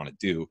what you want to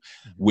do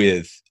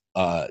with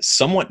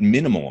somewhat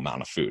minimal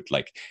amount of food.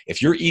 Like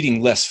if you're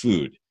eating less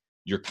food,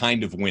 you're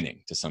kind of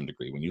winning to some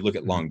degree when you look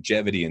at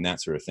longevity and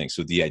that sort of thing.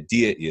 So the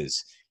idea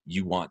is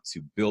you want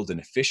to build an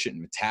efficient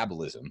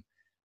metabolism.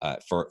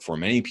 For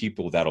many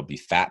people, that'll be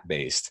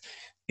fat-based.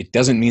 It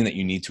doesn't mean that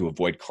you need to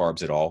avoid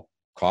carbs at all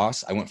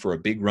costs. I went for a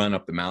big run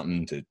up the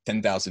mountain to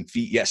 10,000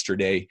 feet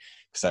yesterday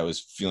because I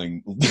was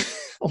feeling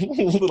a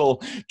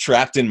little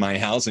trapped in my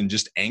house and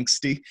just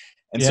angsty.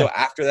 And so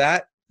after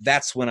that,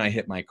 that's when I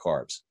hit my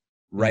carbs,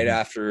 right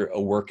after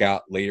a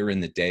workout later in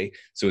the day.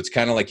 So it's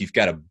kind of like you've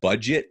got a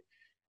budget.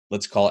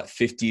 Let's call it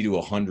 50 to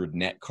 100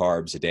 net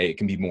carbs a day. It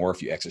can be more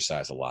if you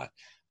exercise a lot.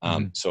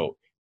 So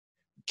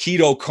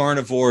keto,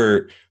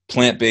 carnivore,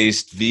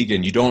 plant-based,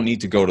 vegan, you don't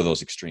need to go to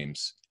those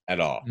extremes at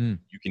all.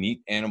 You can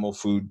eat animal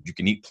food. You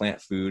can eat plant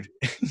food.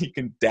 You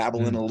can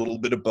dabble in a little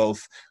bit of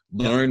both.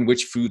 Learn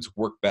which foods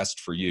work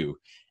best for you.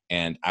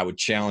 And I would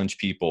challenge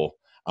people,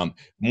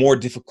 more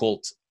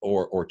difficult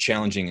or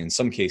challenging in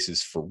some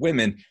cases for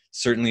women.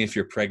 Certainly if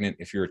you're pregnant,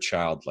 if you're a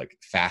child, like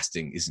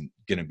fasting isn't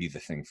going to be the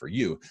thing for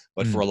you.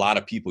 But for a lot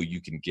of people,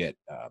 you can get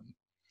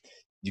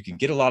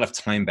a lot of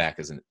time back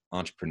as an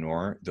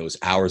entrepreneur, those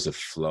hours of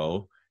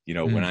flow,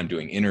 when I'm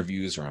doing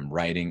interviews or I'm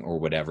writing or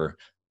whatever,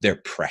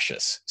 they're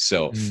precious.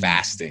 So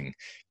fasting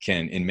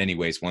can, in many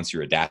ways, once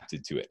you're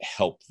adapted to it,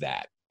 help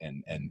that.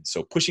 And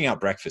so pushing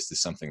out breakfast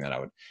is something that I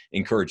would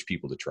encourage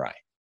people to try.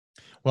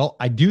 Well,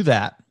 I do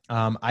that.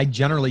 I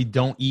generally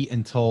don't eat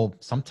until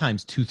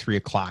sometimes 2-3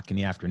 o'clock in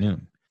the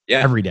afternoon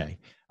every day.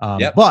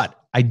 But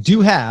I do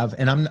have,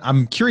 and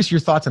I'm curious your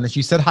thoughts on this.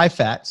 You said high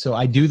fat, so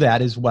I do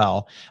that as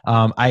well.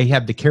 I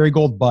have the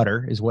Kerrygold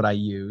butter is what I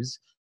use.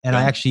 And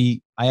I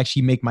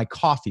actually make my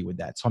coffee with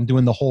that. So I'm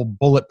doing the whole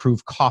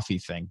bulletproof coffee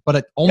thing. But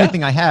the only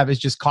thing I have is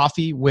just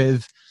coffee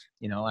with,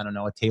 I don't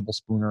know, a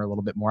tablespoon or a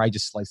little bit more. I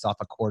just slice off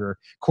a quarter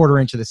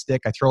inch of the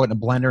stick. I throw it in a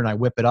blender and I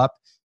whip it up,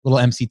 little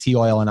MCT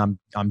oil, and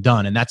I'm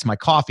done. And that's my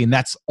coffee. And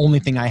that's the only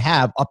thing I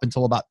have up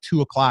until about 2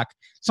 o'clock,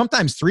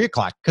 sometimes 3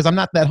 o'clock, because I'm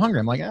not that hungry.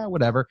 I'm like,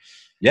 whatever.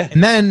 Yeah.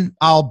 And then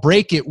I'll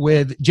break it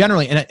with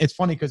generally, and it's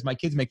funny because my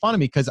kids make fun of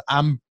me because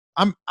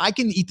I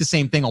can eat the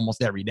same thing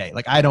almost every day.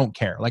 Like, I don't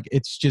care. Like,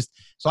 it's just,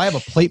 so I have a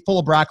plate full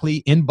of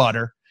broccoli in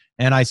butter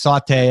and I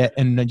saute it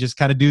and I just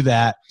kind of do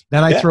that.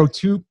 Then I throw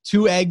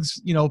two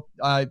eggs,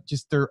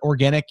 just they're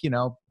organic,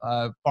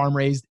 farm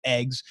raised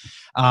eggs,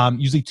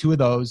 usually 2 of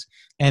those.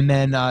 And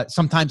then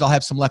sometimes I'll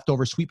have some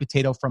leftover sweet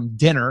potato from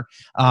dinner,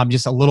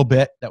 just a little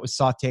bit that was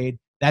sauteed.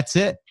 That's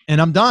it.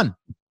 And I'm done.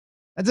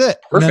 That's it.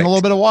 Perfect. And then a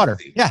little bit of water.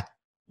 Yeah.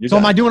 So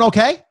am I doing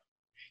okay?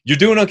 You're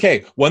doing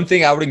okay. One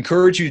thing I would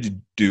encourage you to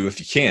do,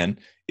 if you can,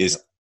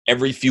 is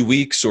every few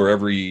weeks or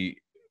every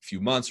few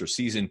months or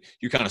season,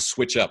 you kind of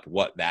switch up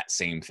what that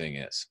same thing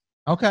is.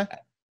 Okay.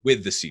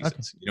 With the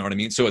seasons. You know what I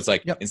mean? So it's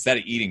like, instead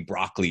of eating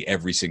broccoli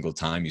every single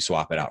time, you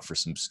swap it out for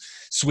some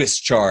Swiss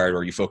chard,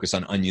 or you focus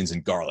on onions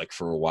and garlic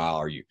for a while,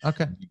 or you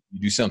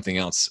do something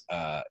else.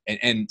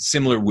 And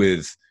similar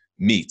with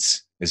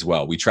meats as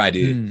well. We try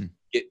to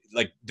get,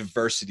 like,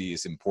 diversity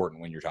is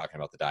important when you're talking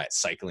about the diet.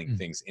 Cycling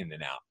things in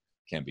and out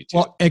can be too.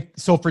 Well,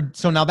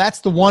 so now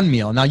that's the one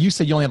meal. Now you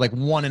said you only have like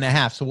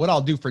 1.5. So what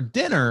I'll do for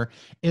dinner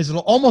is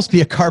it'll almost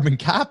be a carbon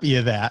copy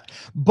of that,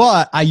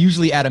 but I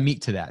usually add a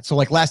meat to that. So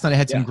like last night I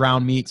had some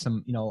ground meat,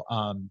 some,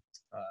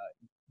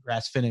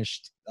 grass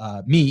finished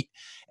meat,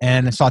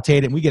 and I sauteed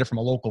it. And we get it from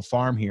a local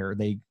farm here.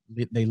 They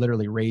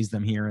literally raise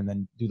them here and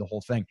then do the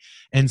whole thing.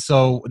 And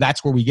so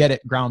that's where we get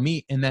it, ground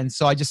meat. And then,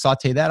 so I just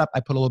saute that up.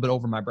 I put a little bit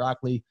over my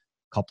broccoli,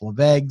 a couple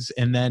of eggs,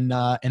 and then,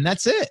 and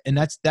that's it. And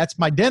that's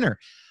my dinner.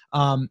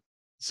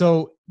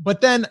 So,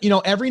 but then,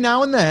 every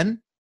now and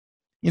then,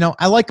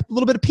 I like a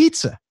little bit of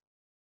pizza.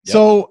 Yep,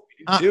 so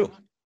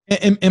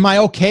am I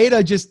okay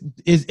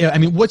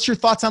to what's your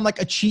thoughts on like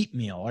a cheat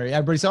meal? Or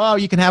everybody says, oh,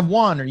 you can have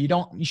one, or you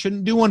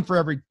shouldn't do one for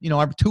every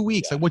 2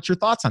 weeks. Yeah. Like, what's your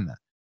thoughts on that?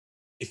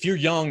 If you're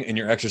young and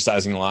you're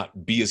exercising a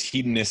lot, be as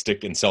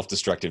hedonistic and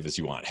self-destructive as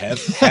you want.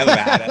 Have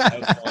at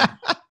it, have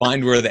fun,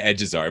 find where the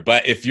edges are.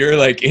 But if you're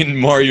like in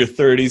more your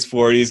 30s,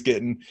 40s,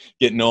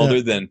 getting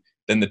older, then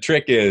the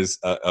trick is,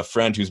 a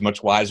friend who's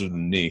much wiser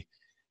than me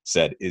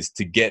said, is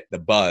to get the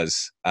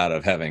buzz out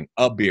of having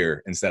a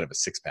beer instead of a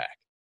 6-pack.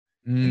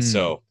 And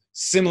so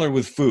similar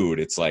with food,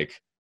 it's like,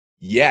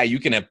 you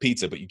can have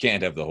pizza, but you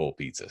can't have the whole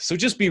pizza. So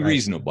just be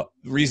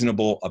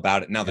reasonable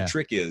about it. Now, the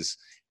trick is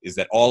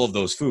that all of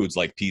those foods,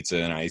 like pizza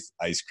and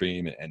ice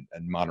cream and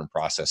modern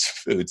processed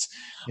foods,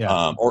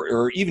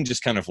 or even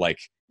just kind of like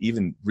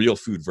even real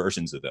food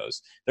versions of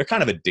those, they're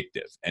kind of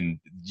addictive and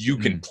you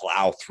can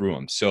plow through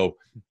them. So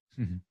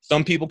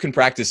some people can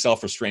practice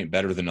self-restraint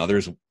better than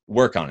others.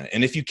 Work on it.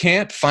 And if you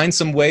can't, find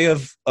some way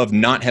of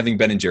not having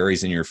Ben and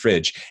Jerry's in your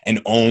fridge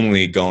and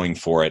only going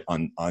for it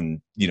on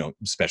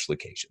special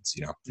occasions,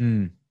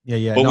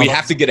 Yeah. But we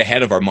have to get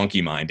ahead of our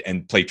monkey mind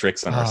and play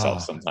tricks on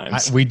ourselves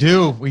sometimes. We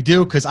do.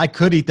 Because I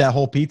could eat that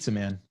whole pizza,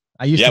 man.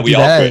 I used to do we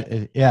all that.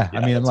 could. Yeah.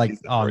 I mean, I'm like,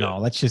 oh no,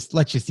 let's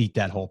just eat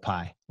that whole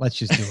pie. Let's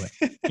just do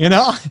it, you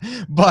know?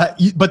 But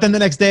then the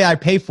next day I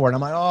pay for it.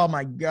 I'm like, oh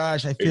my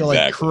gosh, I feel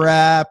like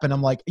crap. And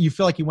I'm like, you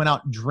feel like you went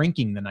out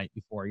drinking the night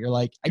before. You're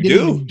like, I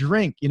didn't even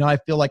drink. You know, I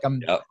feel like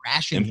I'm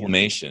crashing.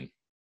 Inflammation.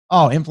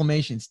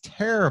 Inflammation's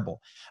terrible.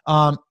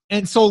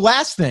 And so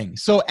last thing,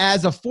 so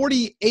as a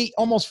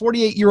almost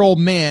 48-year-old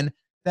man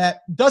that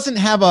doesn't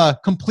have a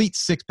complete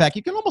six pack,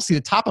 you can almost see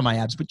the top of my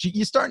abs, but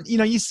you start,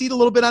 you see it a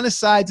little bit on the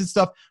sides and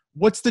stuff.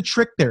 What's the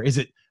trick there? Is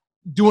it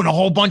doing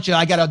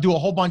I got to do a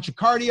whole bunch of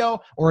cardio,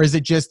 or is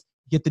it just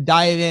get the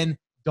diet in?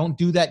 Don't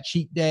do that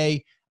cheat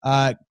day.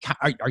 Are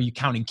you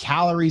counting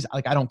calories?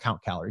 Like, I don't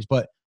count calories,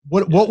 but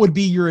what would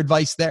be your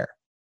advice there?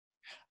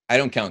 I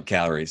don't count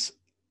calories.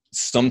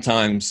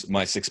 Sometimes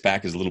my six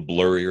pack is a little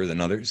blurrier than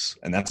others,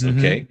 and that's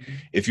okay.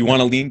 If you want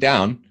to lean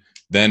down,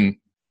 then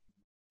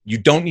you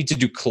don't need to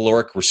do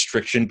caloric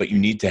restriction, but you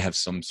need to have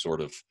some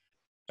sort of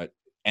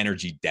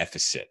energy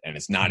deficit, and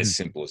it's not as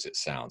simple as it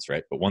sounds,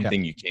 right? But one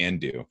thing you can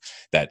do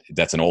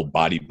that's an old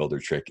bodybuilder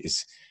trick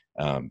is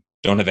don't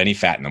have any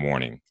fat in the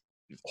morning.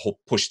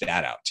 Push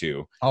that out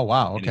too. Oh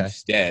wow, okay. And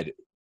instead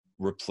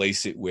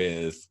replace it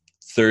with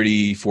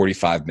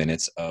 30-45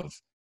 minutes of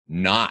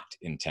not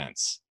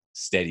intense,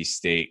 steady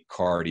state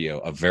cardio,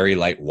 a very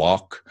light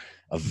walk,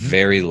 a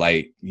very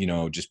light,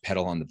 just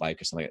pedal on the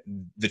bike or something like that.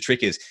 The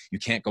trick is you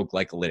can't go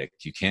glycolytic.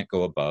 You can't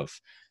go above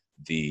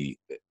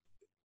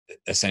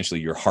essentially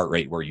your heart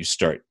rate where you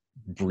start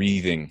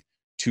breathing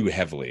too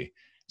heavily.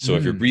 So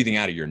if you're breathing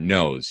out of your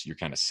nose, you're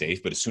kind of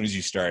safe. But as soon as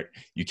you start,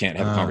 you can't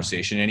have a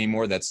conversation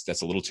anymore.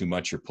 That's a little too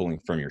much. You're pulling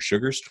from your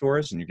sugar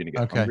stores and you're going to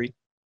get hungry.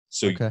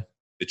 So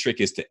the trick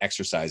is to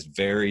exercise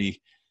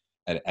very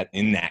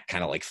in that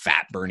kind of like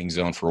fat burning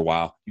zone for a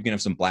while. You can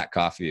have some black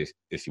coffee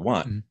if you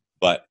want,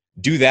 but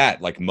do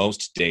that like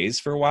most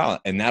days for a while,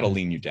 and that'll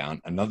lean you down.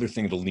 Another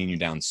thing that'll lean you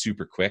down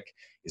super quick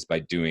is by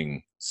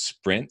doing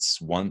sprints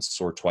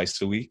once or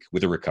twice a week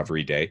with a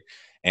recovery day.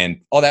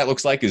 And all that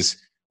looks like is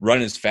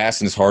run as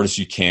fast and as hard as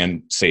you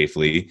can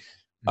safely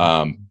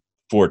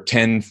for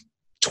 10,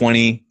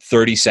 20,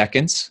 30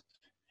 seconds,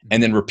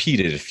 and then repeat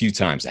it a few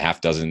times, a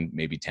half dozen,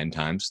 maybe 10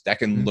 times. That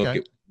can look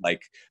at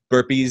like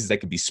burpees. That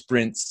could be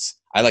sprints.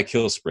 I like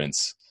hill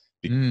sprints,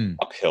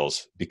 up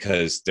hills,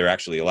 because they're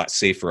actually a lot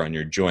safer on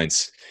your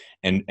joints.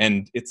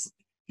 And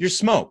you're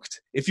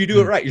smoked. If you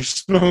do it right, you're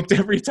smoked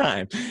every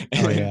time.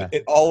 And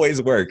it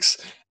always works.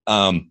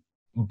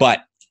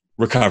 But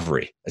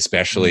recovery,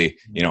 especially,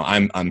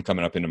 I'm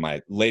coming up into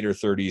my later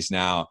 30s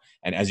now.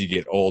 And as you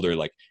get older,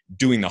 like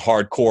doing the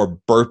hardcore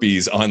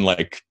burpees on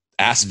like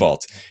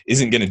asphalt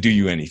isn't going to do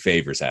you any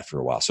favors after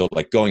a while. So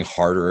like going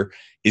harder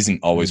isn't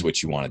always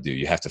what you want to do.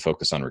 You have to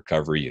focus on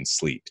recovery and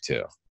sleep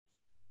too.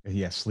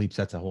 Yeah, sleeps,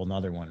 that's a whole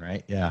nother one,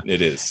 right? Yeah.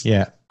 It is.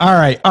 Yeah. All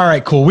right,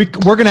 cool. We're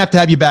going to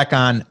have you back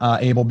on,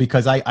 Abel,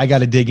 because I got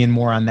to dig in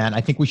more on that. I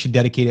think we should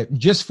dedicate it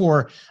just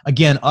for,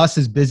 again, us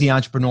as busy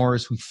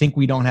entrepreneurs who think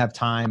we don't have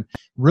time,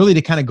 really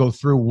to kind of go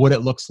through what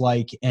it looks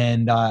like,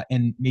 and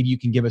maybe you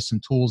can give us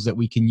some tools that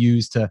we can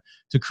use to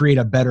create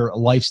a better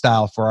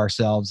lifestyle for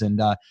ourselves.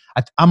 And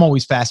I'm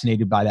always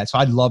fascinated by that. So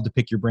I'd love to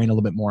pick your brain a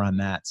little bit more on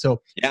that.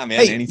 So yeah,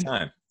 man,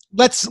 anytime.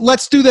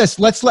 Let's do this.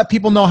 Let's let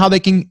people know how they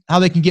can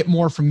get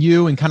more from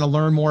you and kind of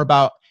learn more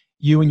about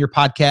you and your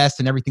podcast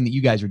and everything that you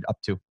guys are up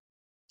to.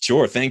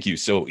 Sure. Thank you.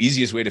 So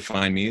easiest way to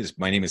find me is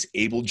my name is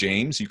Abel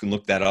James. You can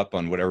look that up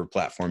on whatever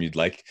platform you'd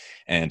like,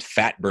 and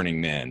Fat Burning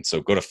Man.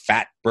 So go to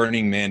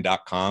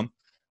fatburningman.com.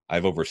 I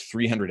have over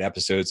 300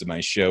 episodes of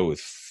my show with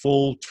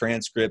full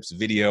transcripts,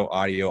 video,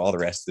 audio, all the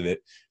rest of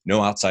it.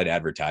 No outside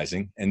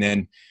advertising. And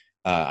then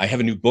I have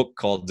a new book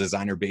called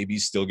Designer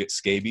Babies Still Get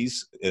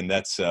Scabies, and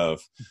that's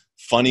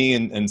funny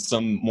and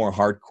some more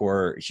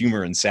hardcore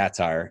humor and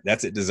satire.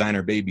 That's at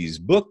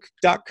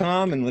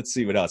designerbabiesbook.com. And let's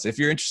see what else. If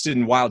you're interested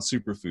in wild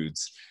superfoods,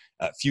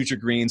 Future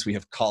Greens, we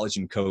have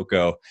collagen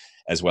cocoa,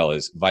 as well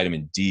as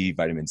vitamin D,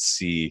 vitamin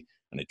C,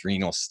 an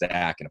adrenal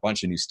stack, and a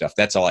bunch of new stuff.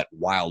 That's all at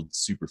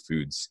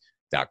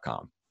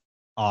wildsuperfoods.com.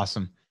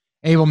 Awesome.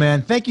 Abel,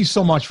 man, thank you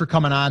so much for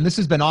coming on. This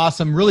has been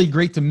awesome. Really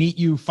great to meet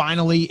you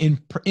finally in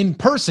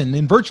person,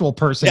 in virtual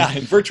person. Yeah,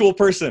 in virtual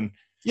person.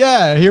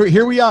 Yeah,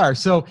 here we are.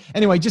 So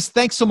anyway, just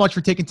thanks so much for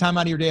taking time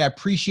out of your day. I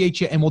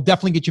appreciate you, and we'll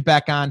definitely get you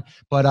back on.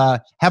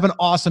 But have an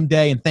awesome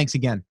day, and thanks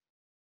again.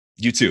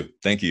 You too.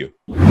 Thank you.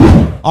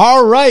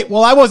 All right.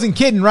 Well, I wasn't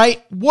kidding,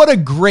 right? What a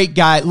great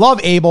guy.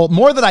 Love Abel.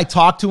 More that I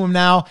talk to him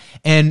now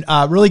and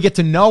really get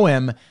to know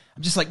him,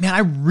 I'm just like, man, I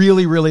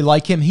really, really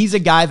like him. He's a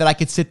guy that I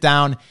could sit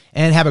down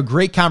and have a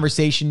great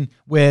conversation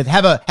with,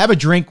 have a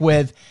drink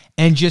with,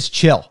 and just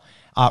chill.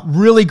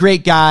 Really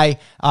great guy.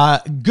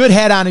 Good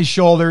head on his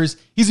shoulders.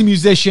 He's a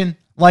musician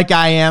like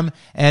I am.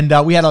 And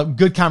we had a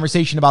good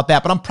conversation about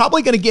that. But I'm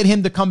probably going to get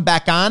him to come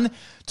back on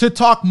to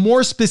talk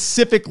more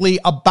specifically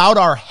about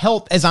our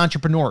health as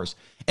entrepreneurs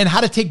and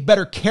how to take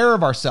better care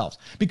of ourselves.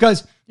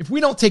 Because if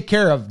we don't take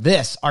care of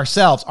this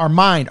ourselves, our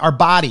mind, our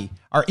body,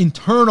 our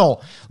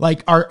internal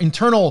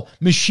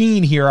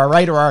machine here, all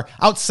right, or our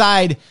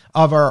outside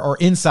of or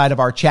inside of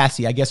our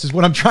chassis, I guess is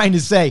what I'm trying to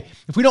say.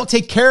 If we don't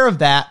take care of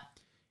that,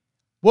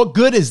 what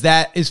good is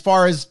that as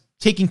far as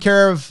taking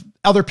care of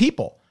other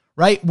people,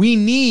 right? We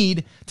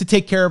need to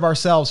take care of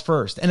ourselves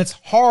first. And it's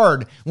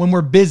hard when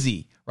we're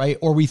busy, right?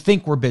 Or we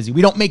think we're busy.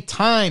 We don't make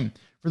time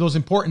for those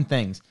important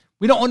things.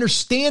 We don't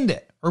understand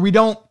it, or we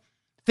don't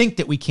think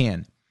that we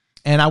can.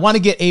 And I want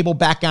to get Abel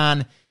back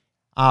on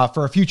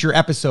for a future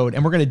episode,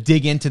 and we're going to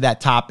dig into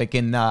that topic.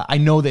 And I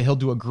know that he'll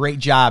do a great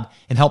job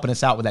in helping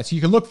us out with that. So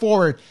you can look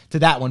forward to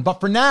that one. But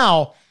for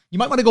now, you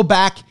might want to go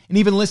back and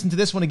even listen to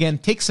this one again.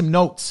 Take some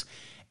notes.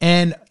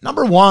 And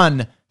number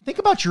one, think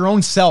about your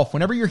own self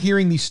whenever you're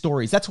hearing these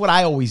stories. That's what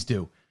I always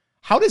do.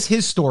 How does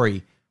his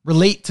story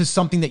relate to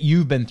something that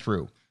you've been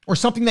through or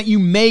something that you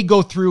may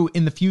go through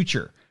in the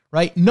future,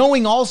 right?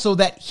 Knowing also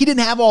that he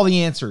didn't have all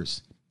the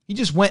answers. He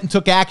just went and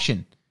took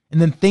action. And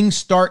then things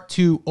start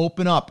to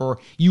open up, or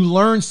you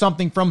learn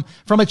something from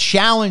a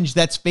challenge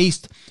that's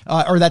faced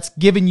or that's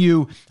given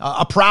you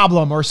a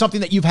problem or something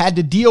that you've had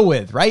to deal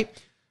with, right?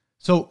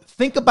 So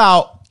think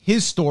about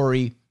his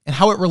story and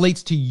how it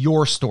relates to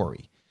your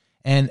story.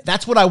 And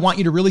that's what I want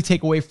you to really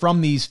take away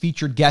from these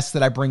featured guests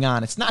that I bring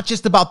on. It's not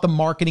just about the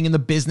marketing and the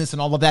business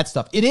and all of that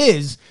stuff. It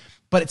is,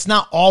 but it's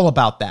not all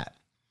about that.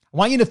 I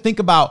want you to think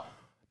about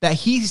that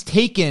he's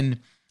taken,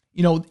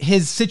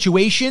 his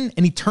situation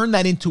and he turned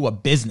that into a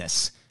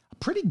business. A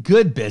pretty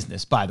good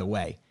business, by the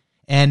way.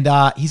 And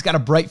he's got a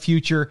bright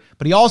future,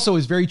 but he also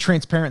is very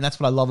transparent. And that's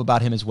what I love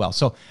about him as well.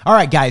 So, all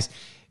right, guys,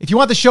 if you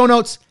want the show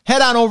notes,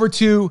 head on over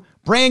to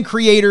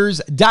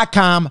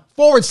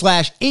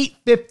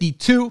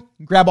brandcreators.com/852.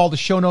 Grab all the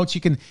show notes.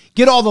 You can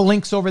get all the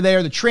links over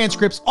there, the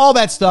transcripts, all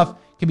that stuff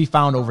can be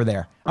found over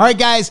there. All right,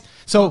 guys.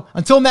 So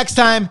until next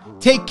time,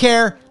 take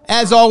care.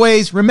 As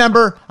always,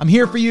 remember, I'm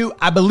here for you.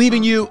 I believe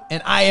in you,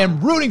 and I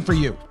am rooting for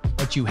you.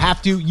 But you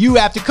have to,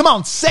 come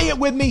on, say it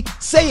with me.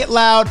 Say it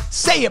loud.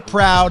 Say it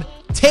proud.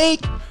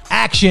 Take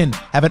action.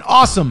 Have an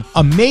awesome,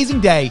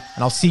 amazing day,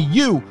 and I'll see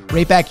you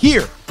right back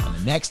here on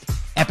the next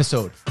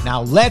episode.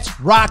 Now let's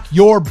rock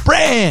your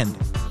brand.